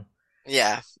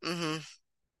 Yeah.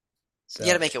 You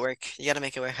gotta So make it work. You gotta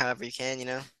make it work however you can,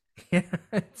 yeah,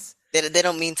 it's They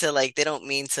don't mean to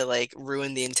like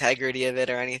ruin the integrity of it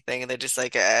or anything. They're just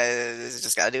like,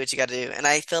 just gotta do what you gotta do. And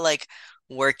I feel like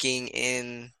working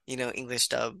in, English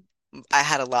dub, I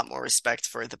had a lot more respect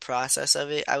for the process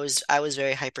of it. I was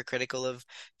very hypercritical of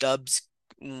dubs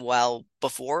while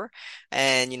before,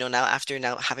 and now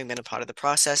having been a part of the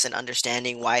process and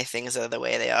understanding why things are the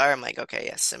way they are, I'm like, okay,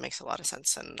 yes, it makes a lot of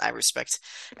sense, and I respect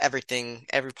everything,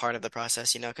 every part of the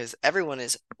process, because everyone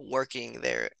is working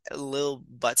their little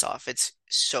butts off. It's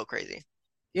so crazy.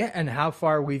 yeah, and how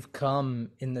far we've come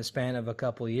in the span of a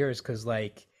couple of years. Because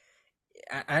like,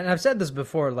 and I've said this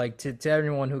before, like to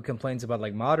everyone who complains about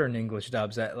like modern English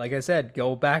dubs, that like I said,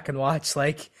 go back and watch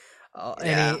like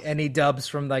Yeah. any dubs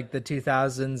from like the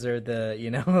 2000s or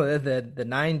the the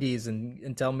 90s,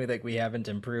 and tell me like we haven't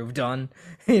improved on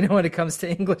when it comes to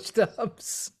English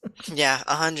dubs. Yeah,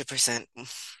 100%.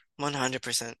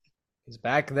 100%. Because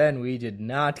back then we did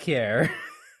not care.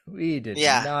 We did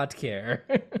Yeah. not care.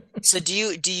 So do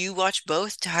you watch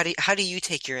both? How do you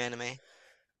take your anime?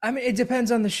 I mean, it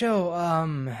depends on the show.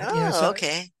 Oh, So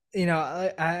okay.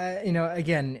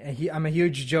 again, I'm a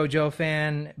huge JoJo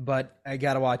fan, but I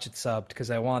gotta watch it subbed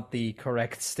because I want the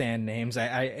correct stand names.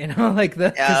 Like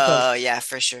Oh, yeah,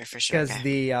 for sure. because Okay.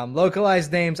 the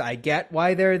localized names, I get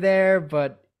why they're there,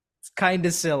 but it's kind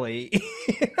of silly,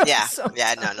 Yeah.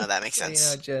 Yeah, no, no, sometimes. that makes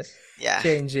sense. Just Yeah.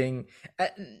 changing,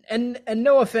 and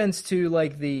no offense to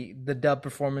like the dub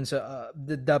performers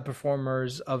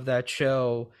of that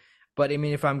show. But I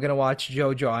mean, if I'm gonna watch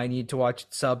JoJo, I need to watch it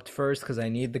subbed first because I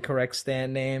need the correct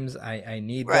stand names. I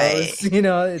need Right. those.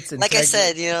 It's Like I integrity.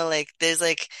 said, like there's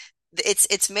like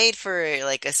it's made for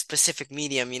like a specific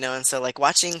medium, and so like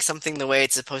watching something the way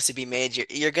it's supposed to be made,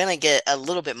 you're gonna get a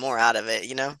little bit more out of it.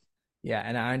 Yeah,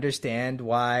 and I understand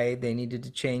why they needed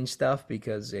to change stuff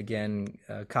because again,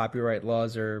 copyright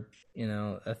laws are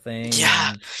a thing,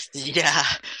 Yeah. Yeah,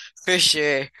 for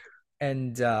sure.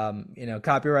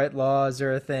 copyright laws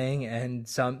are a thing, and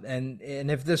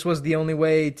if this was the only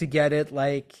way to get it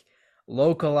like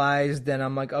localized, then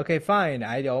I'm like, okay, fine,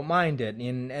 I don't mind it.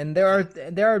 And there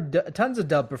are tons of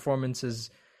dub performances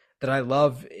that I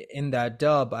love in that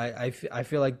dub. I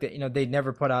feel like that they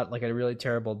never put out like a really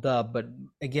terrible dub, but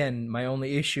again, my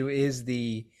only issue is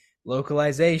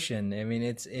localization. I mean,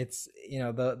 it's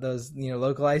those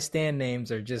localized stand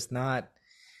names are just not.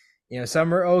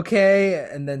 Some are okay,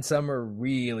 and then some are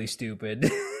really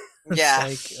stupid. It's Yeah.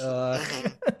 like,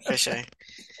 For sure.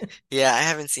 Yeah, I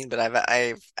haven't seen, but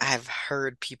I've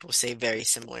heard people say very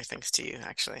similar things to you,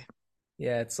 actually.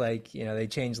 yeah, it's like they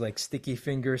change like sticky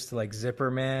fingers to like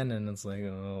Zipper Man, and it's like,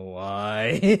 oh,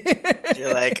 why?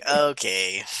 You're like,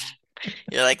 okay.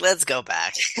 You're like, let's go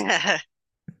back.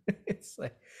 It's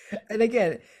like, and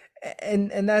again,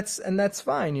 and that's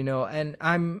fine, and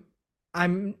I'm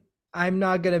I'm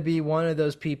not gonna be one of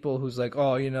those people who's like,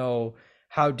 oh,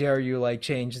 how dare you like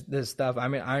change this stuff. I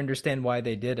mean, I understand why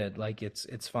they did it. Like,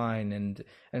 it's fine,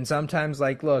 and sometimes,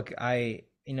 like, look,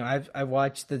 I've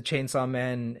watched the Chainsaw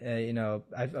Man.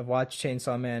 I've watched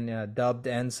Chainsaw Man dubbed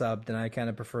and subbed, and I kind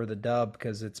of prefer the dub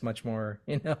because it's much more,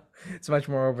 it's much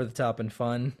more over the top and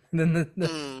fun than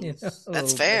Hmm. a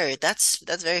That's little bit. fair. That's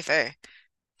very fair.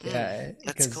 Hmm. Yeah,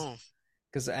 That's because cool.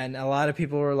 and a lot of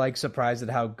people were like surprised at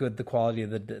how good the quality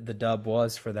of the dub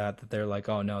was for that. That they're like,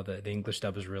 oh no, the English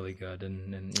dub is really good,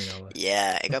 and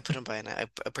Yeah, it got put on by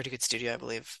a pretty good studio, I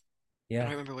believe. I yeah,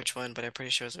 don't remember which one, but I'm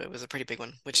pretty sure it was a pretty big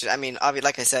one. Which, I mean, obviously,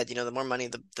 like I said, the more money,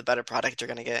 the better product you're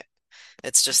gonna get.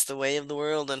 It's just the way of the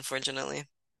world, unfortunately.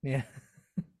 yeah.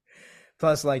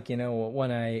 Plus, like,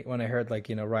 when I heard like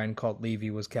Ryan Colt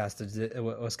Levy was cast as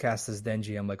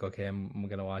Denji, I'm like, okay, I'm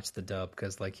gonna watch the dub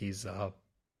because like he's a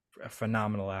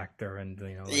phenomenal actor, and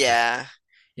like his Yeah,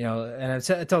 and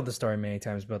I told the story many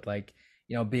times, but like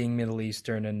being Middle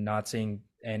Eastern and not seeing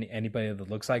anybody that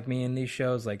looks like me in these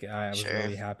shows, like I was sure.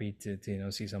 really happy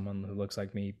to see someone who looks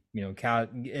like me,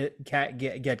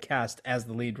 get cast as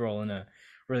the lead role in a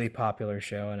really popular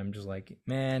show, and I'm just like,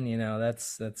 man,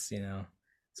 that's it's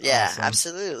Yeah, awesome.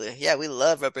 absolutely. Yeah, we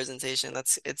love representation.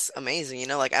 It's amazing.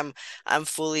 Like I'm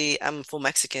full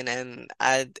Mexican, and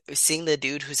I seeing the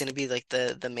dude who's gonna be like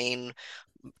the main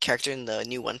character in the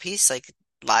new One Piece, like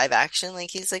live action,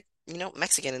 like he's like,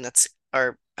 Mexican, and that's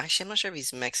or actually I'm not sure if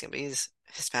he's Mexican, but he's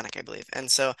Hispanic, I believe.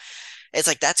 And so it's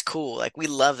like that's cool. Like we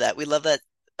love that. We love that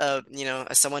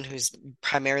as someone who's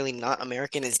primarily not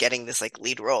American is getting this like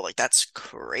lead role. Like that's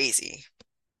crazy.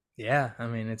 Yeah, I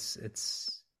mean it's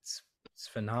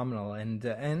phenomenal, and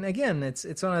again, it's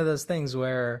one of those things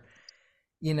where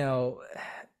you know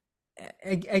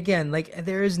again, like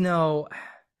there's no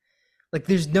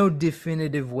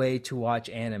definitive way to watch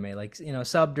anime, like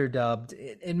subbed or dubbed,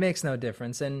 it makes no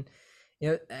difference. And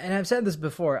and I've said this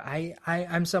before,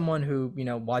 I'm someone who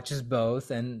watches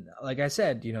both, and like I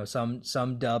said,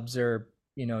 some dubs are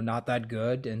not that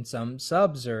good, and some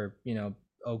subs are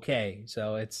okay,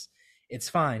 so it's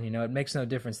fine. It makes no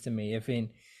difference to me. If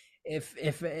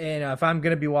if I'm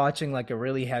gonna be watching like a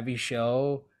really heavy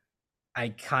show, I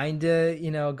kind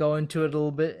of go into it a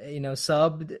little bit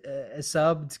subbed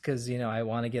because I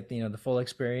want to get the full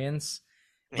experience.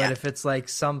 But Yeah. if it's like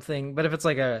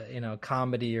a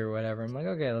comedy or whatever, I'm like,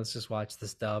 okay, let's just watch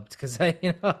this dubbed because I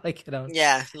like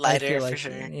Yeah, I lighter feel for like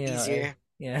sure. Easier.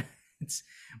 yeah, it's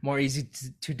more easy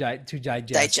to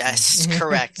digest. Digest.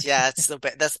 Correct. Yeah,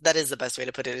 that is the best way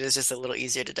to put it. It is just a little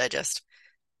easier to digest.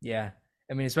 Yeah.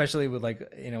 I mean, especially with like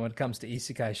when it comes to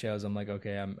isekai shows, I'm like,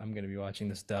 okay, I'm gonna be watching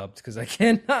this dubbed because I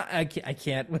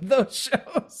can't with those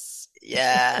shows.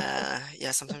 Yeah.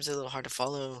 Yeah, sometimes they're a little hard to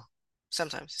follow.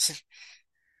 Sometimes.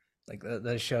 Like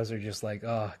those shows are just like,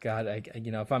 oh god,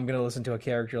 if I'm gonna listen to a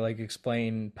character like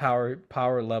explain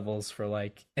power levels for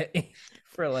like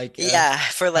for like Yeah,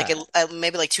 for like uh,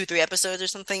 maybe like 2, 3 episodes or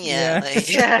something. Yeah, yeah. like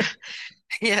yeah.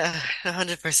 Yeah,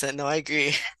 100%. No, I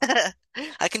agree.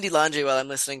 I can do laundry while I'm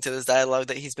listening to this dialogue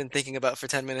that he's been thinking about for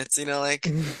 10 minutes,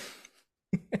 like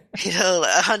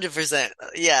 100%.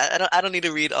 Yeah, I don't need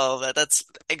to read all of that. That's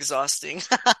exhausting.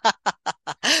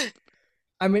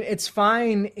 I mean, it's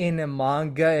fine in a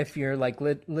manga if you're like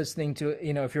listening to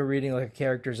if you're reading like a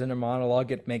character's inner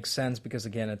monologue, it makes sense because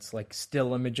again, it's like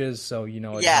still images, so it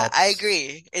Yeah, I helps.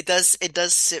 agree. It does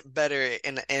sit better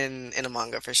in a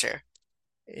manga for sure.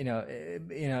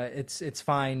 It's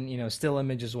fine, still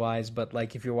images wise, but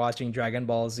like if you're watching Dragon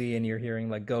Ball Z and you're hearing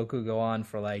like Goku go on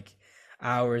for like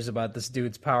hours about this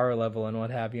dude's power level and what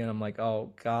have you, and I'm like,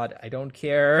 oh god, I don't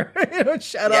care.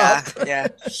 Shut Yeah, up. yeah.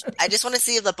 I just want to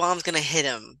see if the bomb's gonna hit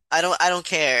him. I don't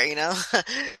care.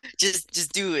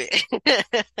 Just do it.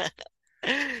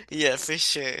 Yeah, for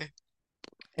sure.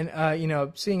 And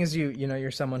seeing as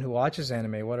you're someone who watches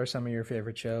anime, what are some of your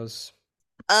favorite shows?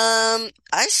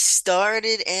 I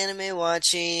started anime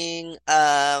watching,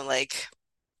 like,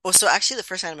 well, so actually the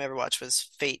first anime I ever watched was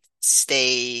Fate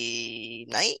Stay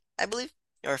Night, I believe,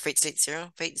 or Fate State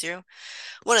Zero, Fate Zero,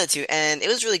 one of the two, and it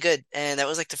was really good, and that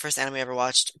was like the first anime I ever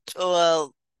watched.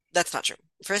 Well, That's not true.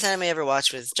 First anime I ever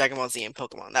watched was Dragon Ball Z and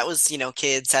Pokemon. That was,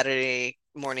 kids Saturday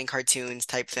morning cartoons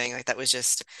type thing. Like that was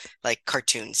just like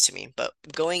cartoons to me. But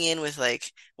going in with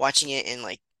like watching it in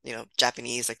like,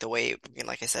 Japanese, like the way,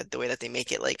 like I said, the way that they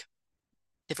make it, like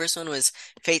the first one was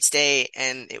Fate's Day,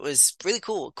 and it was really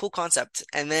cool, cool concept.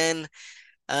 And then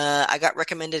I got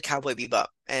recommended Cowboy Bebop,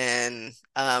 and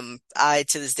I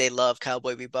to this day love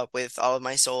Cowboy Bebop with all of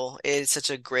my soul. It's such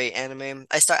a great anime.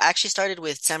 Actually started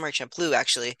with Samurai Champloo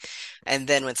actually, and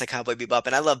then went to Cowboy Bebop,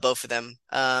 and I love both of them.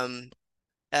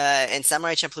 And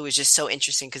Samurai Champloo was just so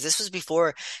interesting because this was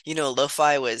before,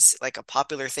 lo-fi was like a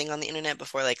popular thing on the internet,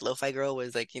 before like Lo-Fi Girl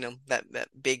was like, that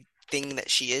big thing that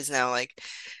she is now. Like,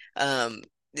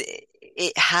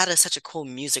 it had such a cool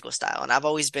musical style, and I've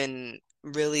always been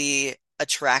really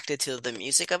attracted to the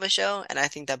music of a show, and I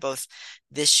think that both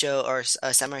this show or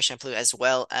Samurai Champloo as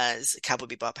well as Cowboy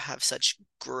Bebop have such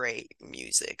great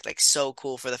music, like so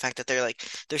cool for the fact that they're like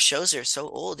their shows are so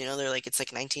old, they're like it's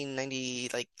like 1990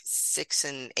 like 6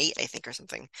 and 8 I think or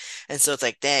something. And so it's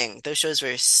like dang, those shows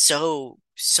were so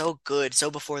good,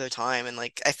 so before their time, and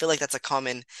like I feel like that's a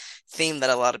common theme that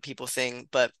a lot of people think.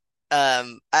 But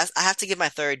I have to give my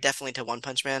third definitely to One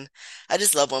Punch Man. I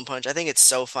just love One Punch. I think it's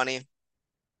so funny.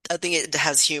 I think it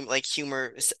has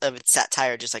humor of its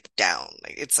satire just like down.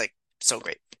 Like it's like so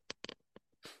great.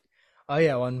 Oh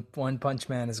yeah, One Punch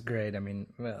Man is great. I mean,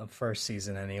 well, first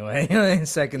season anyway.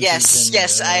 Second Yes, season,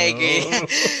 yes, I agree. no.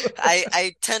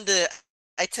 I tend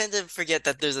to forget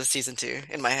that there's a season two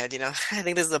in my head, I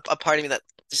think there's a part of me that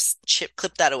just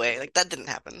clip that away. Like that didn't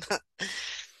happen.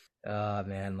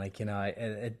 Man, like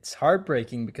it's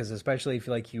heartbreaking because especially if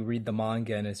like you read the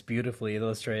manga and it's beautifully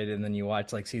illustrated, and then you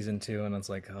watch like season two, and it's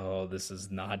like, oh, this is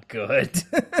not good.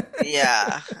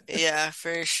 Yeah, yeah,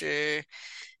 for sure.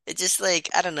 It just like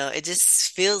I don't know, it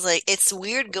just feels like it's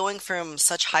weird going from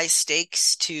such high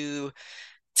stakes to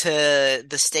the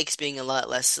stakes being a lot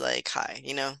less like high,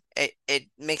 you know? It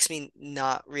makes me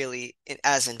not really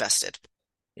as invested.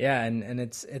 Yeah, and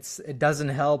it doesn't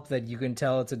help that you can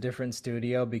tell it's a different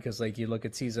studio because like you look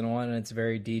at season one and it's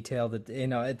very detailed. That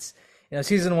it's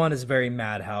season one is very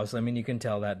Madhouse. I mean, you can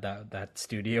tell that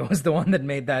studio was the one that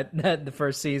made that the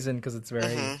first season because it's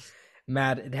very Hmm.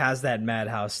 mad. It has that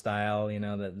Madhouse style,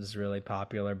 that was really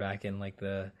popular back in like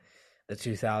the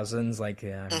 2000s. Like,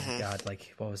 yeah, I mean, Hmm. God,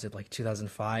 like what was it, like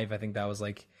 2005? I think that was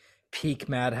like peak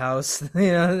Madhouse.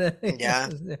 You know. Yeah.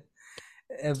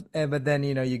 But then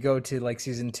you go to like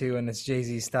season two and it's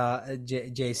JC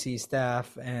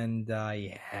staff, and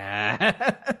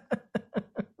yeah.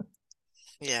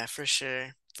 Yeah, for sure.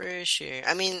 For sure.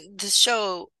 I mean, this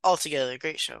show altogether,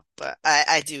 great show, but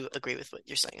I do agree with what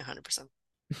you're saying 100%.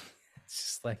 It's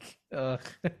just like, ugh.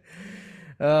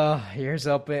 Here's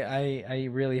hoping. I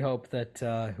really hope that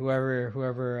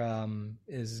whoever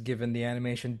is given the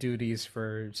animation duties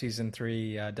for season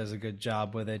three does a good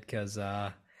job with it, because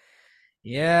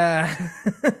yeah.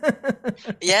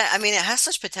 Yeah, I mean, it has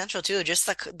such potential too. Just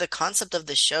the concept of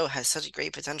the show has such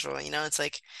great potential. It's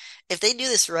like if they do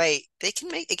this right, they can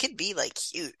make it could be like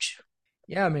huge.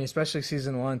 Yeah, I mean, especially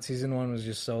season one. Season one was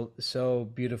just so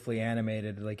beautifully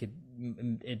animated. Like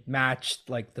it matched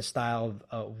like the style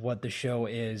of what the show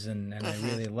is, and I Hmm.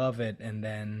 really love it. And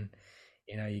then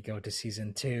you go to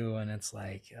season two, and it's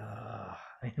like,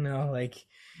 like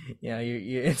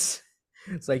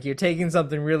it's like you're taking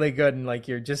something really good, and like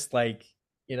you're just like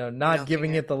not Milking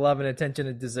giving it. it the love and attention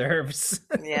it deserves.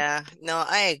 Yeah, no,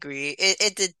 I agree.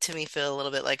 It did to me feel a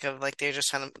little bit like of like they're just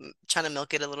trying to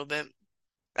milk it a little bit.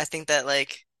 I think that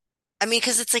like I mean,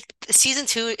 because it's like season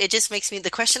two, it just makes me the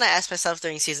question I asked myself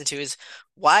during season two is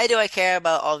why do I care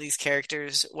about all these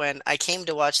characters when I came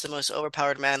to watch the most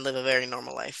overpowered man live a very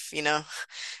normal life, you know?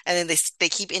 And then they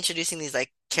keep introducing these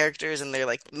like characters, and they're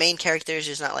like main characters,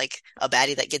 there's not like a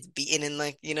baddie that gets beaten in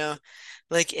like,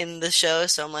 like in the show.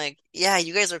 So I'm like, yeah,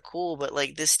 you guys are cool, but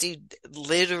like this dude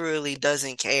literally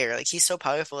doesn't care. Like he's so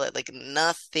powerful that like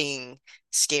nothing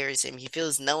scares him. He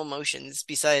feels no emotions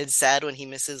besides sad when he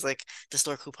misses like the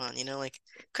store coupon, like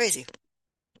crazy.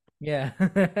 Yeah.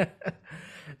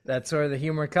 That's where the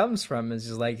humor comes from, is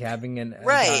just like having a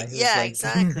Right. guy who's Yeah, like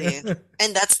exactly.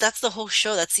 And that's the whole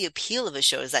show. That's the appeal of the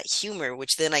show is that humor,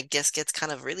 which then I guess gets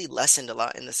kind of really lessened a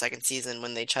lot in the second season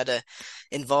when they try to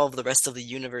involve the rest of the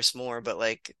universe more. But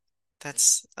like,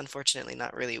 that's unfortunately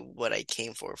not really what I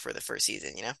came for the first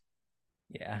season, you know?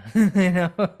 yeah.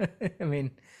 I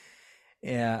mean,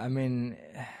 yeah, I mean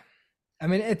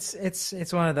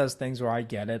it's one of those things where I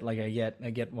get it. Like I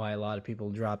get why a lot of people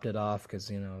dropped it off, because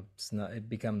it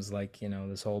becomes like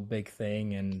this whole big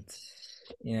thing, and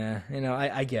Yeah,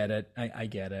 I get it. I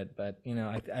get it, but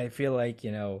I feel like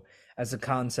as a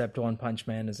concept, One Punch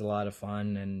Man is a lot of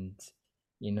fun, and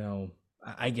you know,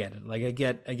 I get it. Like I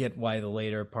get why the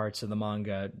later parts of the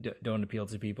manga don't appeal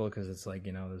to people because it's like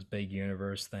this big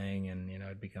universe thing, and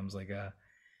it becomes like a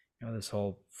this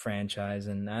whole franchise,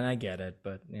 and I get it,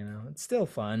 but it's still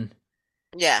fun.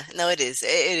 Yeah, no, it is. It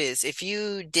is. If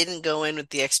you didn't go in with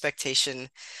the expectation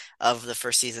of the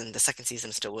first season, the second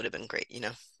season still would have been great, you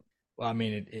know? Well, I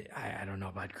mean, I don't know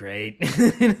about great,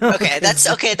 Okay, that's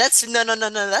because okay. That's no, no, no,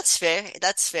 no. That's fair.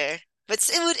 That's fair. But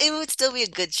it would still be a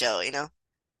good show, you know?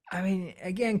 I mean,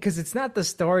 again, because it's not the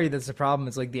story that's the problem.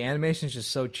 It's like the animation is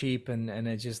just so cheap, and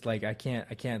it's just like I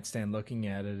can't stand looking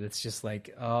at it. It's just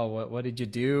like, oh, what did you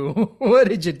do? What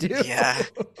did you do? Yeah.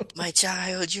 My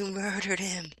child, you murdered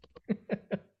him.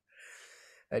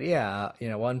 But yeah,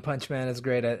 One Punch Man is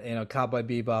great. Cowboy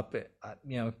Bebop,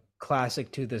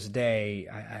 classic to this day.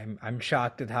 I'm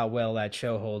shocked at how well that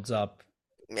show holds up.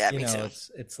 Yeah, me too.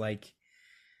 It's like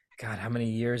God, how many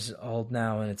years old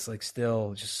now, and it's like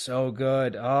still just so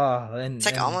good. Oh, It's and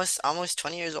like and almost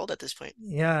 20 years old at this point.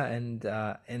 yeah,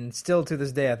 and still to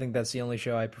this day, I think that's the only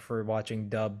show I prefer watching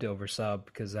dubbed over sub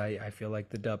because I feel like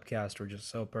the dub cast were just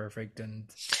so perfect and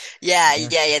Yeah, yeah.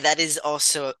 yeah, yeah. That is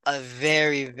also a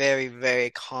very, very, very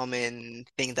common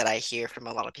thing that I hear from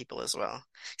a lot of people as well.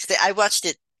 I watched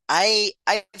it.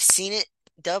 I've seen it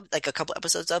dubbed, like a couple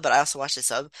episodes dubbed, but I also watched it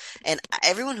sub. And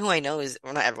everyone who I know is,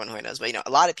 well, not everyone who I know, but a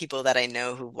lot of people that I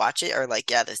know who watch it are like,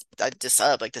 yeah, the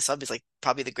sub, like the sub is like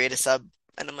probably the greatest sub.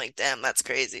 And I'm like, damn, that's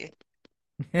crazy.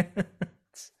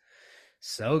 It's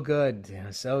so good,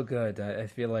 yeah, so good. I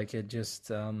feel like it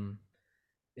just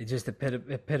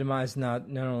epitomized not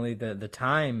only the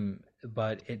time,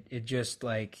 but it just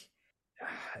like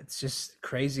it's just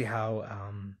crazy how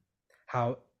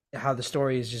how the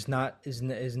story is just not is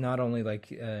not only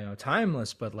like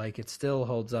timeless, but like it still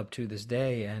holds up to this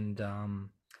day, and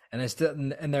I still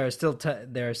and there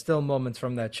are still moments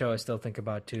from that show I still think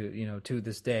about to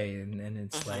this day, and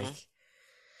it's Hmm. like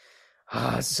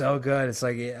it's so good. It's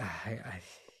like I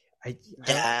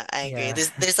Yeah, I agree. yeah.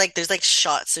 There's like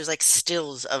shots, there's like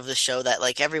stills of the show that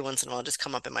like every once in a while just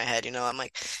come up in my head, you know. I'm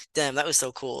like, damn, that was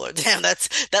so cool, or damn, that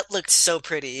looked so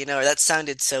pretty, you know, or that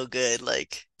sounded so good.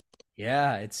 Like,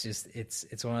 Yeah, it's just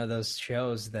it's one of those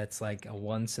shows that's like a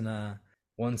once in a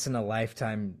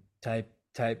lifetime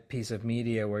type piece of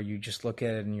media where you just look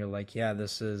at it and you're like, yeah,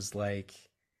 this is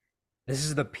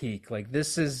the peak. Like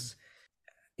this is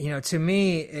to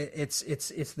me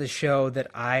it's the show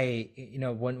that I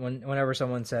whenever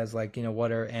someone says like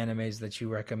what are animes that you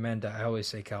recommend, I always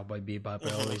say Cowboy Bebop. I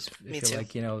hmm. always Me feel too.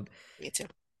 like Me too.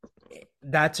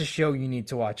 that's a show you need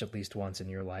to watch at least once in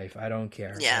your life. I don't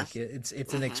care. Yeah. Like it's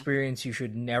an Hmm. experience you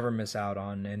should never miss out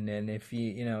on. And if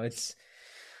it's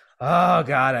oh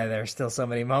god, there's still so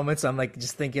many moments. I'm like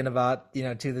just thinking about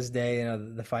to this day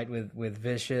the fight with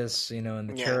Vicious in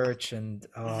the Yeah. church, and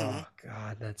Hmm. oh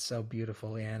god, that's so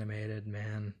beautifully animated,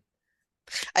 man.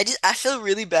 I feel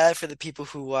really bad for the people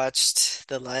who watched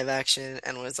the live action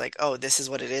and was like, oh, this is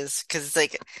what it is, because it's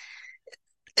like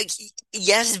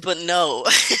yes, but no,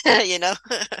 you know.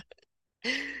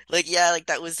 Like yeah, like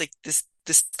that was like this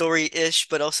story-ish,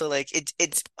 but also like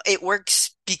it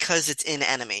works because it's in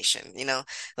animation, you know?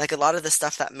 Like a lot of the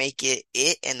stuff that make it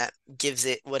and that gives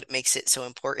it what makes it so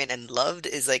important and loved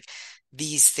is like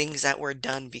these things that were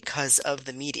done because of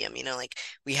the medium, you know? Like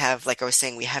we have, like I was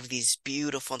saying, we have these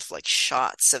beautiful like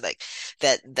shots of like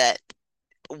that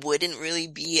wouldn't really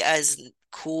be as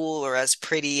cool or as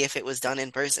pretty if it was done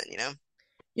in person, you know?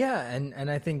 Yeah,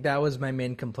 and I think that was my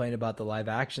main complaint about the live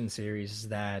action series is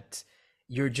that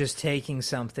you're just taking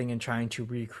something and trying to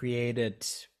recreate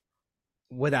it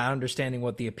without understanding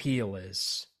what the appeal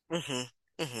is. Hmm.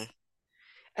 Hmm.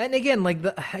 And again, like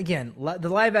the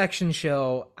live action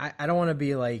show, I don't want to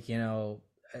be like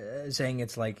saying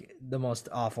it's like the most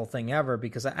awful thing ever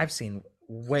because I've seen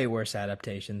way worse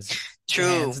adaptations, True.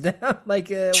 hands down, like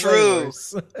way True.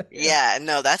 worse. Yeah. Yeah,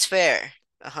 no, that's fair.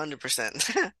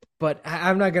 100%. But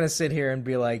I'm not gonna sit here and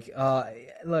be like,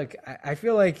 look, I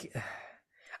feel like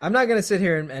I'm not gonna sit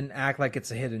here and act like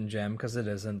it's a hidden gem because it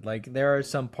isn't. Like there are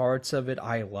some parts of it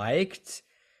I liked,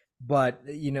 but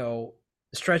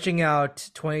stretching out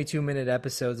 22-minute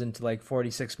episodes into like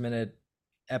 46-minute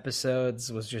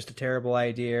episodes was just a terrible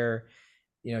idea.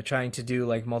 Trying to do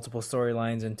like multiple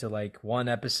storylines into like one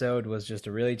episode was just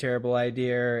a really terrible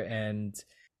idea. And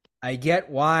I get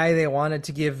why they wanted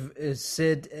to give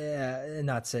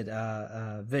not Sid,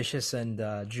 Vicious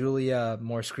and Julia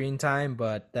more screen time,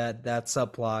 but that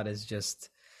subplot is just,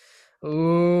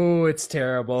 ooh, it's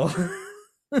terrible.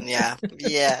 Yeah,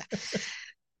 yeah.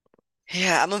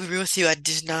 Yeah, I'm gonna be real with you. I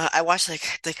did not. I watched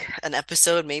like an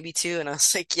episode, maybe two, and I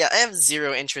was like, yeah, I have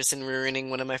zero interest in ruining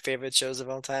one of my favorite shows of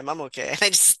all time. I'm okay. And I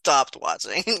just stopped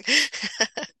watching.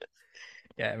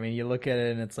 Yeah, I mean, you look at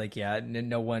it and it's like, yeah,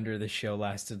 no wonder the show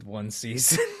lasted one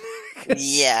season. Because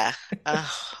Yeah,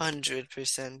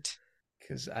 100%.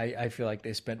 I feel like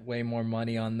they spent way more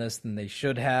money on this than they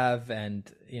should have, and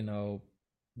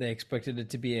they expected it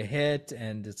to be a hit,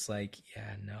 and it's like,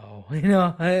 yeah, no,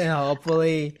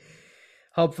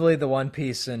 hopefully the One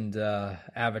Piece and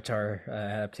Avatar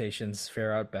adaptations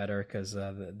fare out better because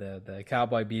the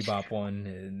Cowboy Bebop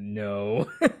one, no.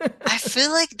 I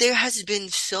feel like there has been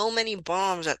so many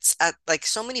bombs at like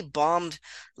so many bombed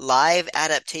live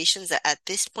adaptations that at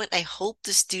this point I hope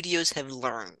the studios have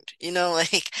learned. You know,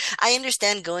 like I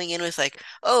understand going in with like,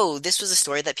 oh, this was a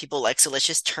story that people like, so let's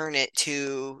just turn it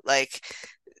to live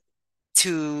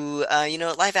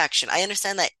action. I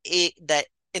understand that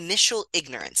initial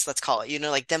ignorance, let's call it,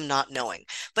 like them not knowing.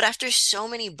 But after so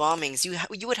many bombings,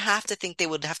 you would have to think they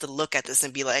would have to look at this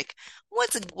and be like,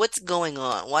 what's going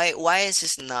on? Why is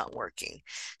this not working?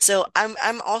 So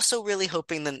I'm also really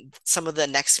hoping that some of the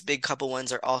next big couple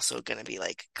ones are also going to be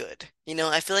like good.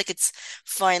 I feel like it's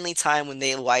finally time when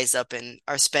they wise up and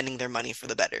are spending their money for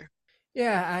the better.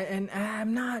 Yeah, and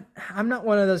I'm not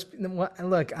one of those.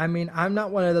 Look, I mean, I'm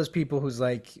not one of those people who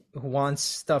wants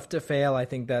stuff to fail. I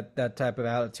think that type of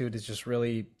attitude is just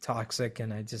really toxic,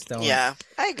 and I just don't. Yeah,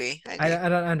 I agree. I agree. I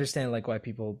don't understand like why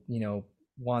people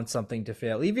want something to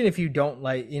fail, even if you don't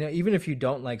even if you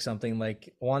don't like something,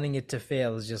 like wanting it to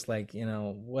fail is just like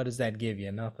what does that give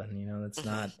you? Nothing.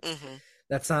 Hmm.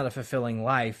 That's not a fulfilling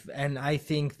life, and I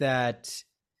think that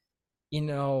you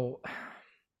know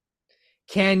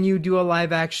can you do a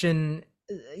live action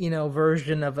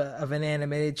version of an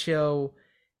animated show?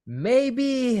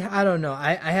 Maybe. I don't know.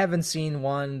 I haven't seen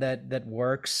one that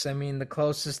works. I mean, the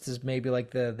closest is maybe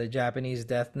like the Japanese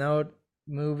Death Note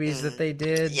movies that Mm. they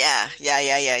did. Yeah, yeah,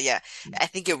 yeah, yeah, yeah. I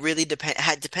think it really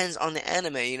depends on the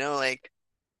anime,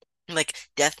 like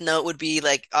Death Note would be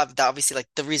like obviously like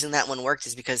the reason that one worked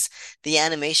is because the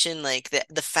animation, like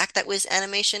the fact that was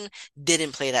animation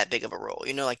didn't play that big of a role.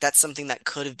 Like that's something that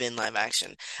could have been live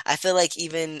action. I feel like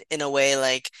even in a way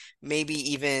like maybe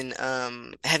even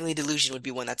Heavenly Delusion would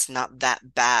be one that's not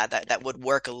that bad, that would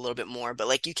work a little bit more. But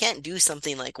like you can't do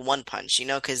something like One Punch,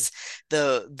 because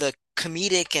the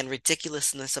comedic and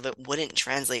ridiculousness of it wouldn't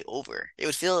translate over. It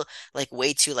would feel like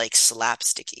way too like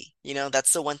slapsticky.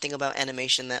 That's the one thing about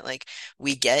animation that like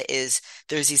we get is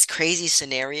there's these crazy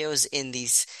scenarios in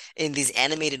these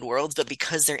animated worlds, but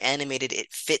because they're animated, it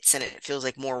fits and it feels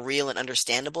like more real and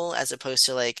understandable as opposed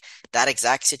to like that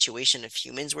exact situation if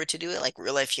humans were to do it, like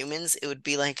real life humans, it would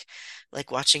be like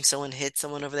watching someone hit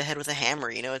someone over the head with a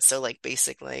hammer, it's so like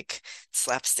basic, like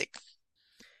slapstick.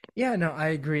 Yeah, no, I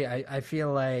agree. I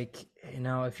feel like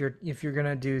if you're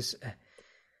gonna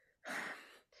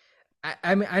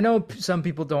I mean, I know some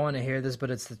people don't want to hear this,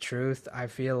 but it's the truth. I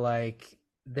feel like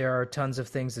there are tons of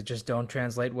things that just don't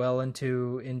translate well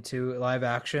into live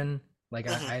action. Like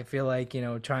Hmm. I feel like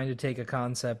trying to take a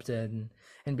concept and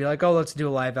be like, oh, let's do a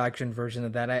live action version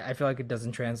of that. I feel like it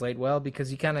doesn't translate well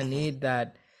because you kind of Hmm. need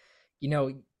that. You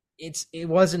know, it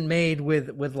wasn't made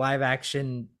with live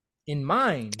action in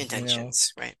mind.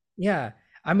 Intentions, right? Yeah.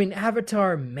 I mean,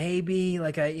 Avatar, maybe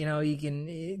like you can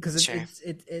because Sure.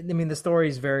 I mean, the story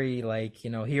is very like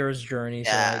hero's journey,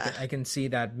 so Yeah. I can see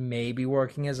that maybe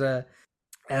working as a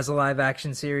live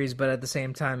action series, but at the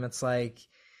same time, it's like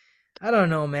I don't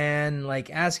know, man. Like,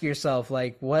 ask yourself,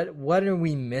 like, what are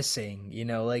we missing?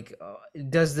 Like,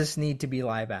 does this need to be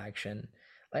live action?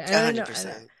 Like, A and I know, hundred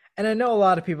percent. and I know a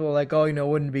lot of people are like, oh,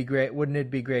 wouldn't it be great? Wouldn't it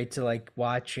be great to like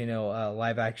watch, a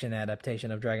live action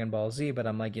adaptation of Dragon Ball Z? But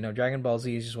I'm like, Dragon Ball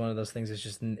Z is just one of those things.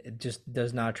 It just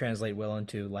does not translate well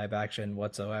into live action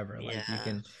whatsoever. Like,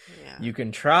 Yeah. Yeah. you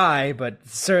can try, but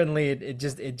certainly it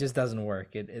just doesn't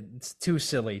work. It's too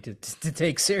silly to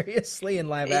take seriously in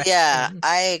live Yeah, action.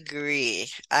 I agree.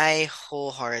 I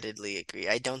wholeheartedly agree.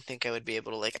 I don't think I would be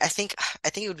able to like I think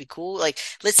it would be cool. Like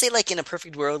let's say like in a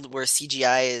perfect world where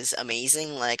CGI is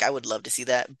amazing, like I would love to see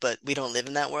that, but we don't live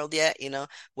in that world yet,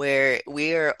 where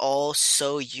we are all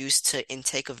so used to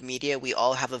intake of media, we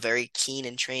all have a very keen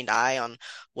and trained eye on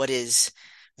what is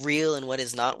real and what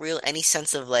is not real. Any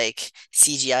sense of like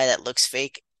CGI that looks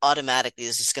fake automatically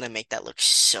is just gonna make that look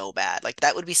so bad. Like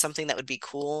that would be something that would be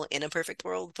cool in a perfect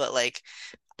world, but like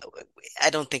I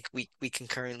don't think we can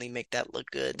currently make that look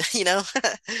good, you know?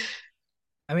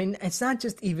 I mean, it's not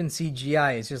just even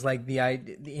CGI. It's just like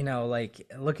like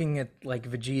looking at like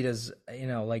Vegeta's,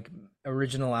 like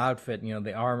original outfit,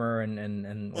 the armor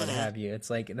and what Hmm. have you. It's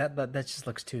like that just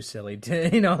looks too silly to,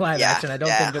 live Yeah, action. I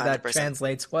don't yeah, think that 100%.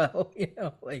 translates well,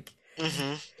 like,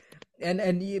 Hmm.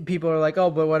 people are like, oh,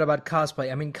 but what about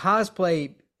cosplay? I mean,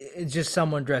 cosplay is just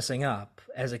someone dressing up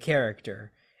as a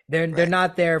character. They're Right.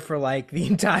 not there for like the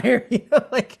entire,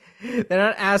 like they're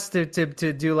not asked to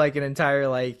do like an entire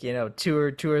like 2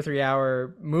 or 3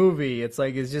 hour movie. It's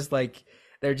just like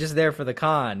they're just there for the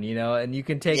con, and you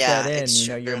can take that Yeah, in. it's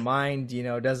Your true. mind,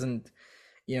 doesn't.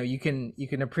 You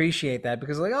can appreciate that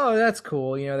because like, oh, that's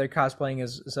cool. They're cosplaying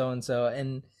as so and so,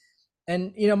 and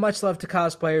much love to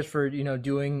cosplayers for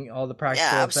doing all the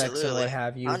practical Yeah, effects and what absolutely.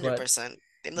 have you, but 100%.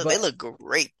 They but look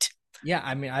great. yeah,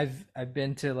 I mean, I've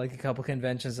been to like a couple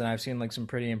conventions and I've seen like some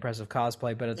pretty impressive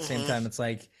cosplay, but at the same Hmm. time, it's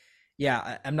like,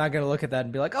 yeah, I'm not gonna look at that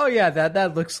and be like, oh yeah,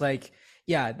 that looks like,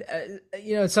 yeah,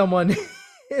 someone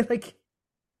like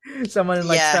someone in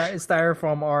like Yeah,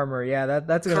 styrofoam armor. Yeah,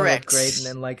 that's gonna look great correct.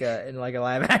 in like a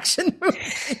live action movie.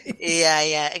 Yeah,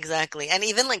 yeah, exactly. And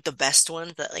even like the best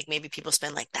ones that like maybe people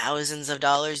spend like thousands of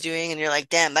dollars doing, and you're like,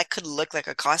 damn, that could look like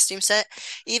a costume set.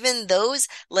 Even those,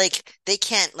 like they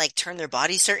can't like turn their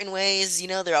body certain ways,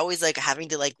 they're always like having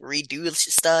to like redo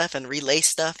stuff and relace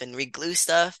stuff and reglue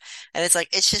stuff. And it's like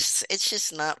it's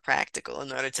just not practical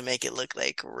in order to make it look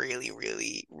like really,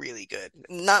 really, really good.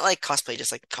 Not like cosplay,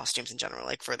 just like costumes in general,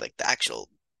 like for like the actual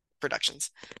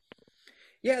productions.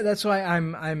 Yeah, that's why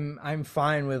I'm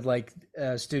fine with like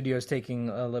studios taking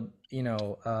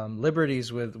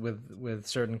liberties with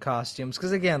certain costumes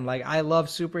because again, like I love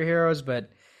superheroes,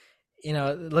 but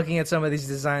looking at some of these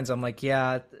designs, I'm like,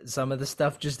 yeah, some of the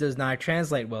stuff just does not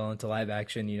translate well into live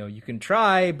action. You can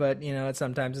try, but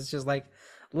sometimes it's just like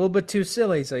a little bit too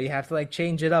silly, so you have to like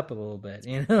change it up a little bit.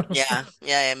 Yeah,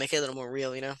 yeah, yeah, make it a little more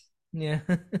real. Yeah.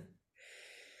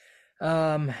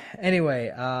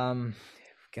 Anyway,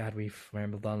 God, we've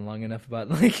rambled on long enough about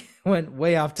like went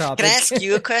way off Can I topic. ask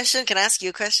you a question? Can I ask you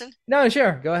a question? No,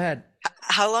 sure, go ahead.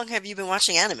 How long have you been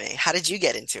watching anime? How did you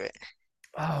get into it?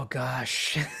 Oh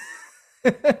gosh.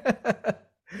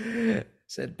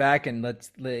 Sit back and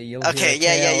you'll hear a Okay,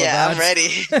 yeah, yeah, tale yeah. I'm about. ready.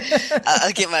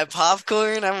 I'll get my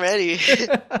popcorn. I'm ready.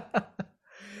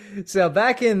 So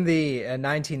back in the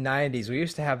 1990s, we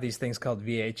used to have these things called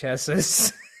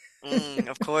VHSs.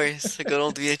 Of course, a good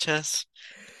old VHS.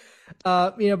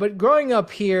 But growing up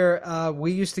here,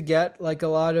 we used to get like a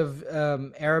lot of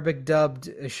Arabic dubbed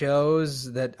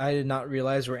shows that I did not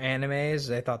realize were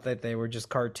animes. I thought that they were just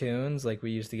cartoons. Like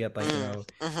we used to get like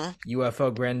Mm-hmm.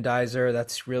 UFO Grendizer.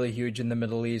 That's really huge in the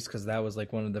Middle East because that was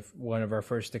like one of our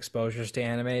first exposures to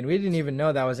anime, and we didn't even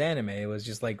know that was anime. It was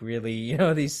just like really,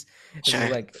 these. It was Sure.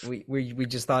 like we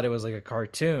just thought it was like a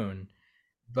cartoon,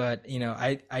 but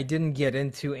I didn't get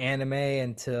into anime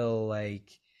until like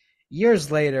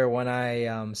years later when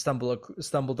I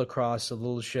stumbled across a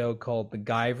little show called The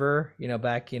Guyver.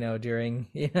 Back during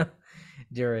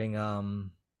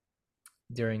during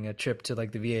during a trip to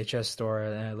like the VHS store,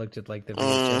 and I looked at like the Mm,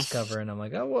 VHS cover and I'm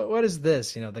like, oh, what is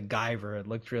this? The Guyver. It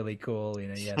looked really cool.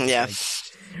 You had this yeah. like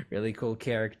really cool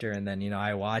character, and then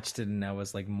I watched it and I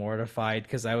was like mortified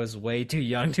because I was way too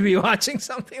young to be watching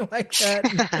something like that.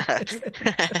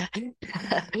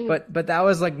 But that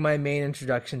was like my main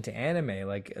introduction to anime.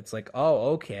 Like it's like,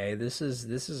 oh, okay, this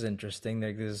is interesting.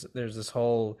 Like there's this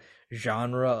whole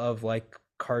genre of like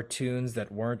cartoons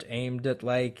that weren't aimed at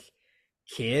like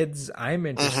kids. I'm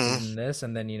interested Hmm. in this.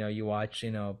 And then you watch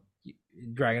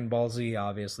Dragon Ball Z.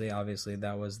 Obviously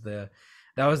that was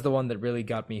the one that really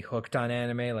got me hooked on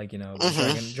anime. Like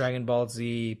Hmm. Dragon Ball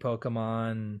Z,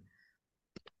 Pokemon,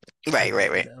 Right,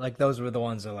 right, right. like those were the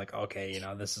ones that are like, okay,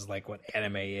 this is like what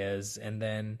anime is. And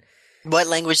then What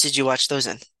language did you watch those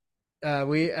in?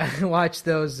 we watched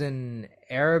those in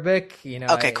Arabic,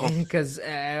 Okay, cool. because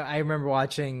I remember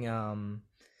watching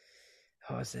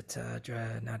how was it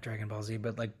not Dragon Ball Z,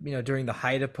 but like during the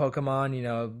height of Pokemon,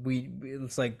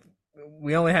 it's like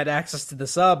we only had access to the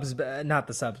subs, but not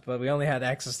the subs, but we only had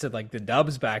access to like the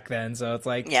dubs back then. So it's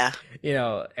like Yeah.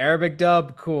 Arabic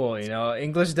dub, cool.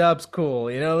 English dubs, cool.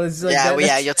 It's like Yeah, that. well,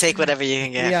 yeah, That's you'll take whatever you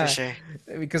can get for yeah, sure.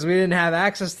 because we didn't have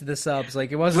access to the subs.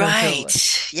 Like it wasn't Right. until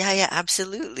Yeah, yeah,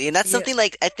 absolutely. And that's yeah. something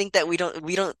like I think that we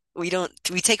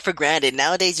take for granted.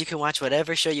 Nowadays you can watch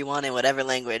whatever show you want in whatever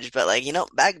language, but like,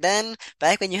 back then,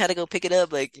 back when you had to go pick it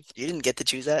up, like you didn't get to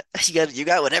choose that. You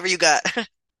got whatever you got.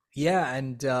 Yeah,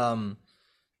 and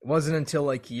it wasn't until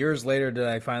like years later did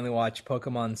I finally watch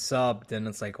Pokemon subbed, and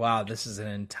it's like, wow, this is an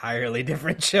entirely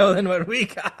different show than what we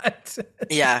got.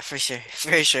 Yeah, for sure.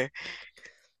 For sure.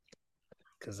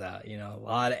 because a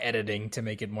lot of editing to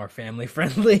make it more family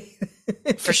friendly.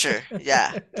 For sure.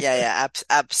 Yeah. Yeah, yeah,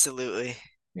 absolutely.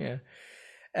 Yeah.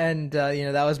 And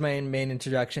that was my main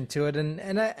introduction to it,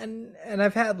 and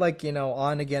I've had like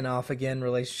on again off again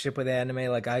relationship with anime.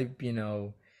 Like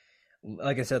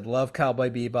like I said, love Cowboy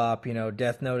Bebop.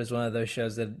 Death Note is one of those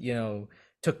shows that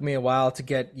took me a while to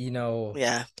get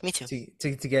Yeah, me too.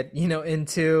 to get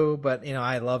into, but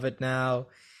I love it now.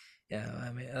 Yeah,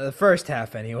 I mean the first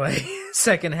half anyway.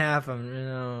 Second half, I'm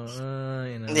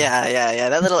Yeah, yeah, yeah.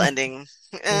 That little ending.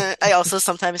 I also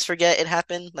sometimes forget it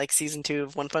happened, like season 2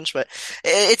 of One Punch, but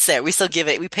it's there. We still give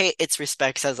it, we pay its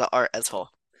respects as a art as whole.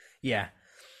 yeah.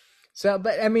 So,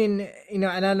 but I mean,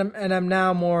 and I'm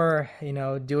now more,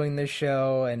 doing this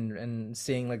show and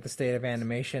seeing like the state of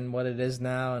animation, what it is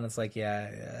now, and it's like,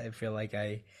 yeah, I feel like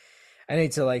I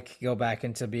need to like go back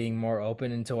into being more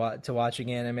open into to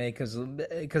watching anime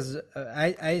because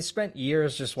I spent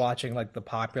years just watching like the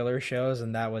popular shows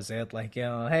and that was it. Like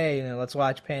hey, let's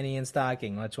watch Penny and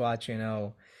Stocking, let's watch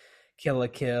Kill la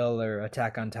Kill or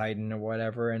Attack on Titan or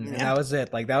whatever, and Yeah, that was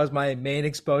it. Like that was my main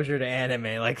exposure to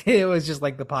anime. Like it was just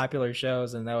like the popular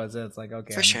shows, and that was it. It's like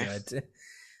okay, for I'm sure. good.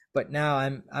 But now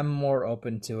I'm more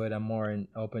open to it. I'm more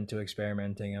open to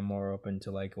experimenting. I'm more open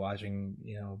to like watching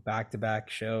back to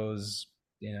back shows,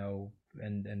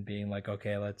 and being like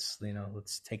okay, let's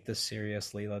take this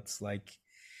seriously. Let's like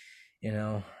you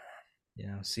know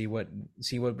see what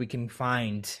we can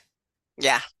find.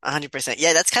 Yeah, 100%.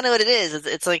 Yeah, that's kind of what it is.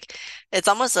 It's like it's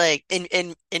almost like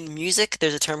in music,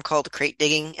 there's a term called crate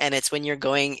digging, and it's when you're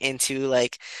going into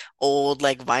like old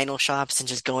like vinyl shops and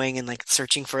just going and like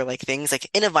searching for like things. Like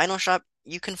in a vinyl shop,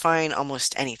 you can find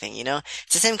almost anything, you know?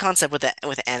 It's the same concept with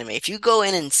anime. If you go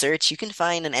in and search, you can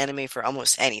find an anime for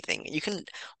almost anything. You can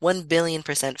 1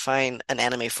 billion% find an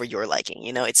anime for your liking,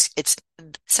 you know? It's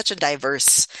such a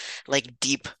diverse, like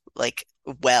deep like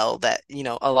well that,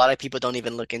 a lot of people don't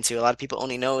even look into. A lot of people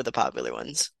only know the popular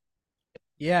ones.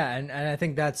 Yeah, and I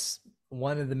think that's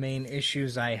one of the main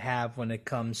issues I have when it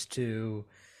comes to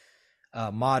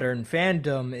modern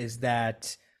fandom is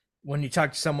that when you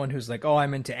talk to someone who's like, "Oh,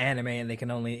 I'm into anime," and they can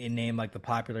only name like the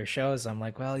popular shows, I'm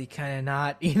like, "Well, you kind of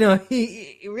not,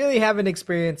 you really haven't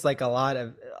experienced like a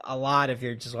lot if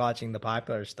you're just watching the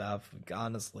popular stuff,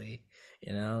 honestly,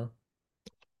 you know."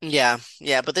 Yeah,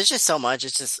 yeah, but there's just so much.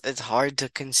 It's hard to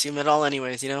consume it all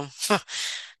anyways, you know?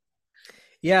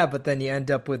 Yeah, but then you end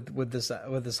up with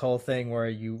this whole thing where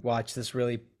you watch this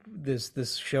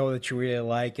show that you really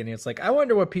like, and it's like, I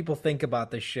wonder what people think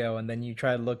about this show, and then you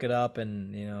try to look it up,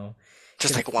 and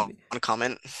Just can like one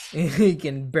comment. you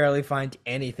can barely find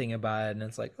anything about it, and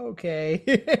it's like, okay,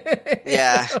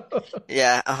 Yeah,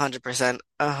 yeah, 100%,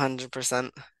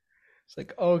 100%. it's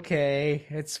like okay,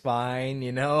 it's fine,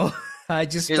 I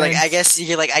just spent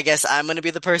You're like, I guess I'm gonna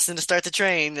be the person to start the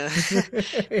train.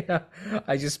 yeah,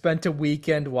 I just spent a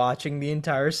weekend watching the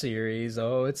entire series.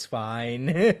 Oh, it's fine.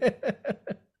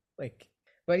 Like,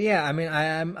 but yeah, I mean,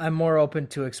 I'm more open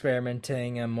to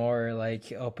experimenting. I'm more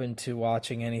like open to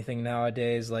watching anything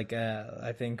nowadays. Like,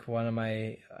 I think one of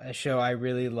my a show I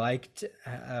really liked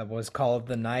was Call of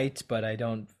the Night, but I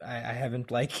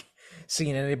haven't like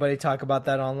seen anybody talk about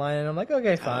that online, and I'm like,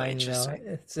 okay, Oh, fine. interesting.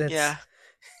 It's Yeah,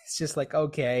 it's just like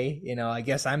okay, I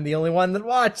guess I'm the only one that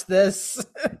watched this.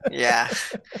 yeah.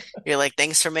 You're like,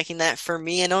 thanks for making that for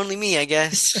me and only me, I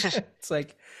guess. It's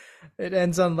like it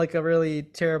ends on like a really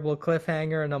terrible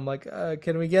cliffhanger, and I'm like,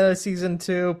 can we get a season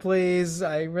two, please?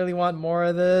 I really want more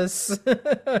of this.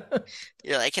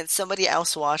 You're like, can somebody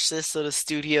else watch this so the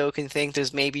studio can think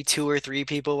there's maybe 2 or 3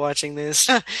 people watching this?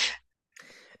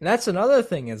 And that's another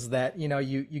thing is that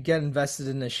you get invested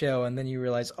in the show, and then you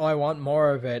realize, oh, I want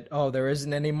more of it. Oh, there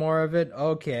isn't any more of it.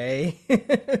 Okay.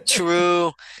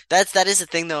 True. That is the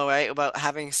thing though, right? About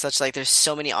having such like there's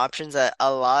so many options that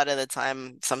a lot of the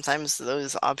time sometimes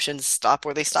those options stop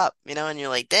where they stop, and you're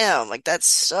like, damn, like that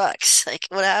sucks. Like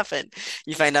what happened?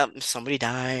 You find out somebody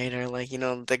died or like,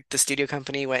 the studio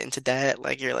company went into debt.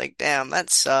 Like you're like, damn, that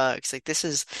sucks. Like this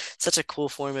is such a cool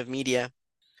form of media.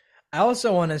 I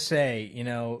also want to say,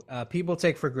 people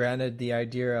take for granted the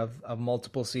idea of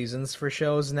multiple seasons for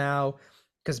shows now,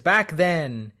 because back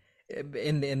then,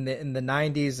 in the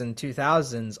 90s and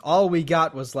 2000s, all we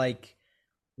got was like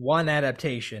one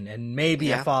adaptation and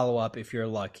maybe a Yeah. follow up if you're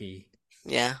lucky.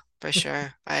 Yeah, for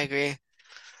sure. I agree.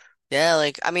 Yeah,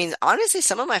 like I mean, honestly,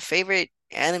 some of my favorite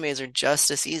animes are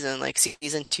just a season, like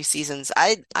season 2 seasons.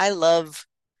 I love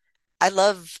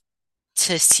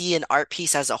to see an art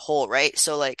piece as a whole, right?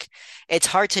 So like it's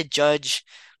hard to judge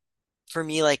for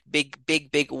me like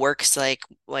big works like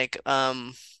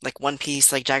One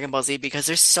Piece, like Dragon Ball Z, because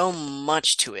there's so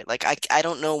much to it. Like I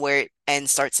don't know where it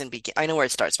ends, starts, and begin. I know where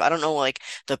it starts, but I don't know like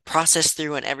the process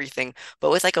through and everything.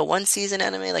 But with like a one season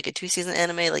anime, like a two season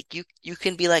anime, like you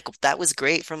can be like that was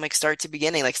great from like start to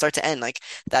beginning, like start to end. Like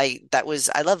that was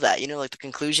I love that. Like the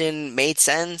conclusion made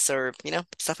sense, or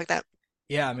stuff like that.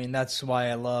 Yeah, I mean that's why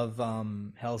I love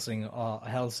Hellsing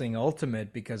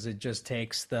Ultimate, because it just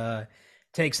takes the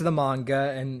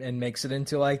manga and makes it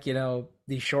into, like,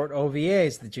 these short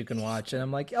OVAs that you can watch, and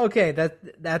I'm like, okay,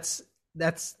 that's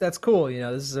cool.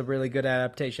 This is a really good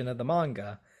adaptation of the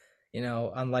manga.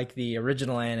 Unlike the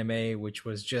original anime, which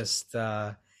was just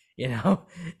you know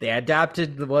they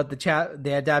adapted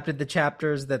they adapted the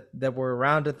chapters that were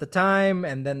around at the time,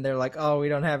 and then they're like, oh, we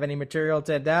don't have any material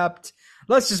to adapt,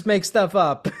 let's just make stuff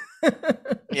up.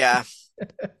 Yeah,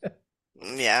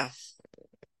 yeah.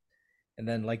 And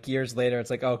then, like, years later,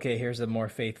 it's like, okay, here's a more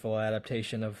faithful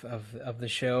adaptation of the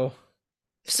show.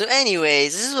 So,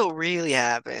 anyways, this is what really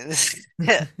happens.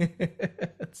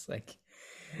 It's like,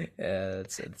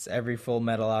 it's every Full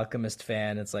Metal Alchemist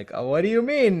fan. It's like, oh, what do you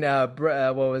mean? What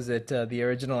was it? The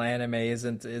original anime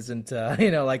isn't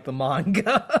like the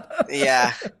manga.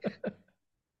 Yeah.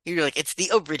 You're like, it's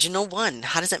the original one.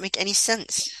 How does that make any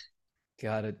sense?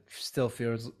 God, it still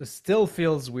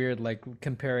feels weird, like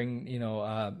comparing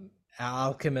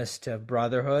Alchemist to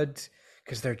Brotherhood,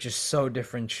 because they're just so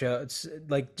different shows,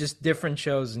 like just different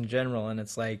shows in general, and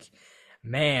it's like,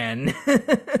 man.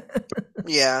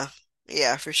 Yeah.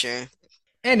 Yeah, for sure.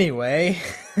 Anyway,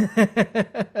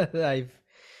 I've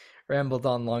rambled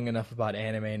on long enough about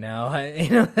anime now.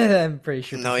 I'm pretty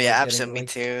sure No, people are yeah, getting, absolutely, me like,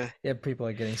 too. yeah, people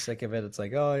are getting sick of it. It's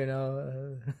like,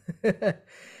 oh,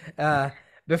 uh,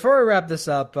 before we wrap this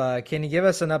up, can you give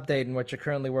us an update on what you're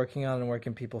currently working on, and where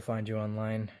can people find you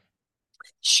online?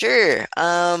 Sure.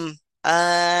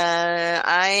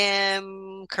 I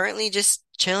am currently just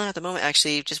chilling at the moment.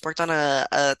 Actually, just worked on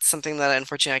a something that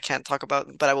unfortunately I can't talk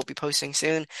about, but I will be posting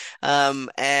soon.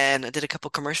 And I did a couple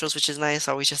commercials, which is nice.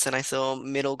 Always just a nice little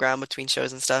middle ground between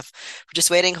shows and stuff. We're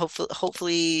just waiting.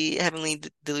 Hopefully, Heavenly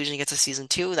Delusion gets a season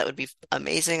two. That would be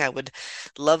amazing. I would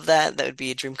love that. That would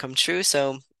be a dream come true.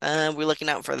 So, we're looking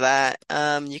out for that.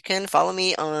 You can follow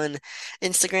me on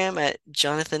Instagram at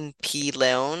Jonathan P.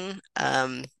 Leon.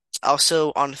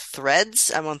 Also on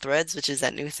Threads. I'm on Threads, which is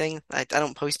that new thing. I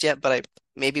don't post yet, but I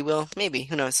maybe will. Maybe.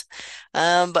 Who knows?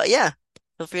 But yeah,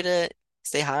 feel free to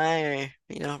say hi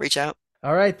or, reach out.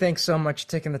 All right, thanks so much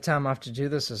for taking the time off to do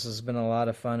this. This has been a lot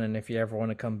of fun, and if you ever want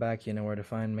to come back, you know where to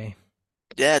find me.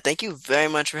 Yeah, thank you very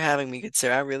much for having me, good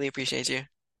sir. I really appreciate you.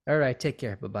 All right, take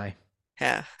care. Bye bye.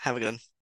 Yeah, have a good one.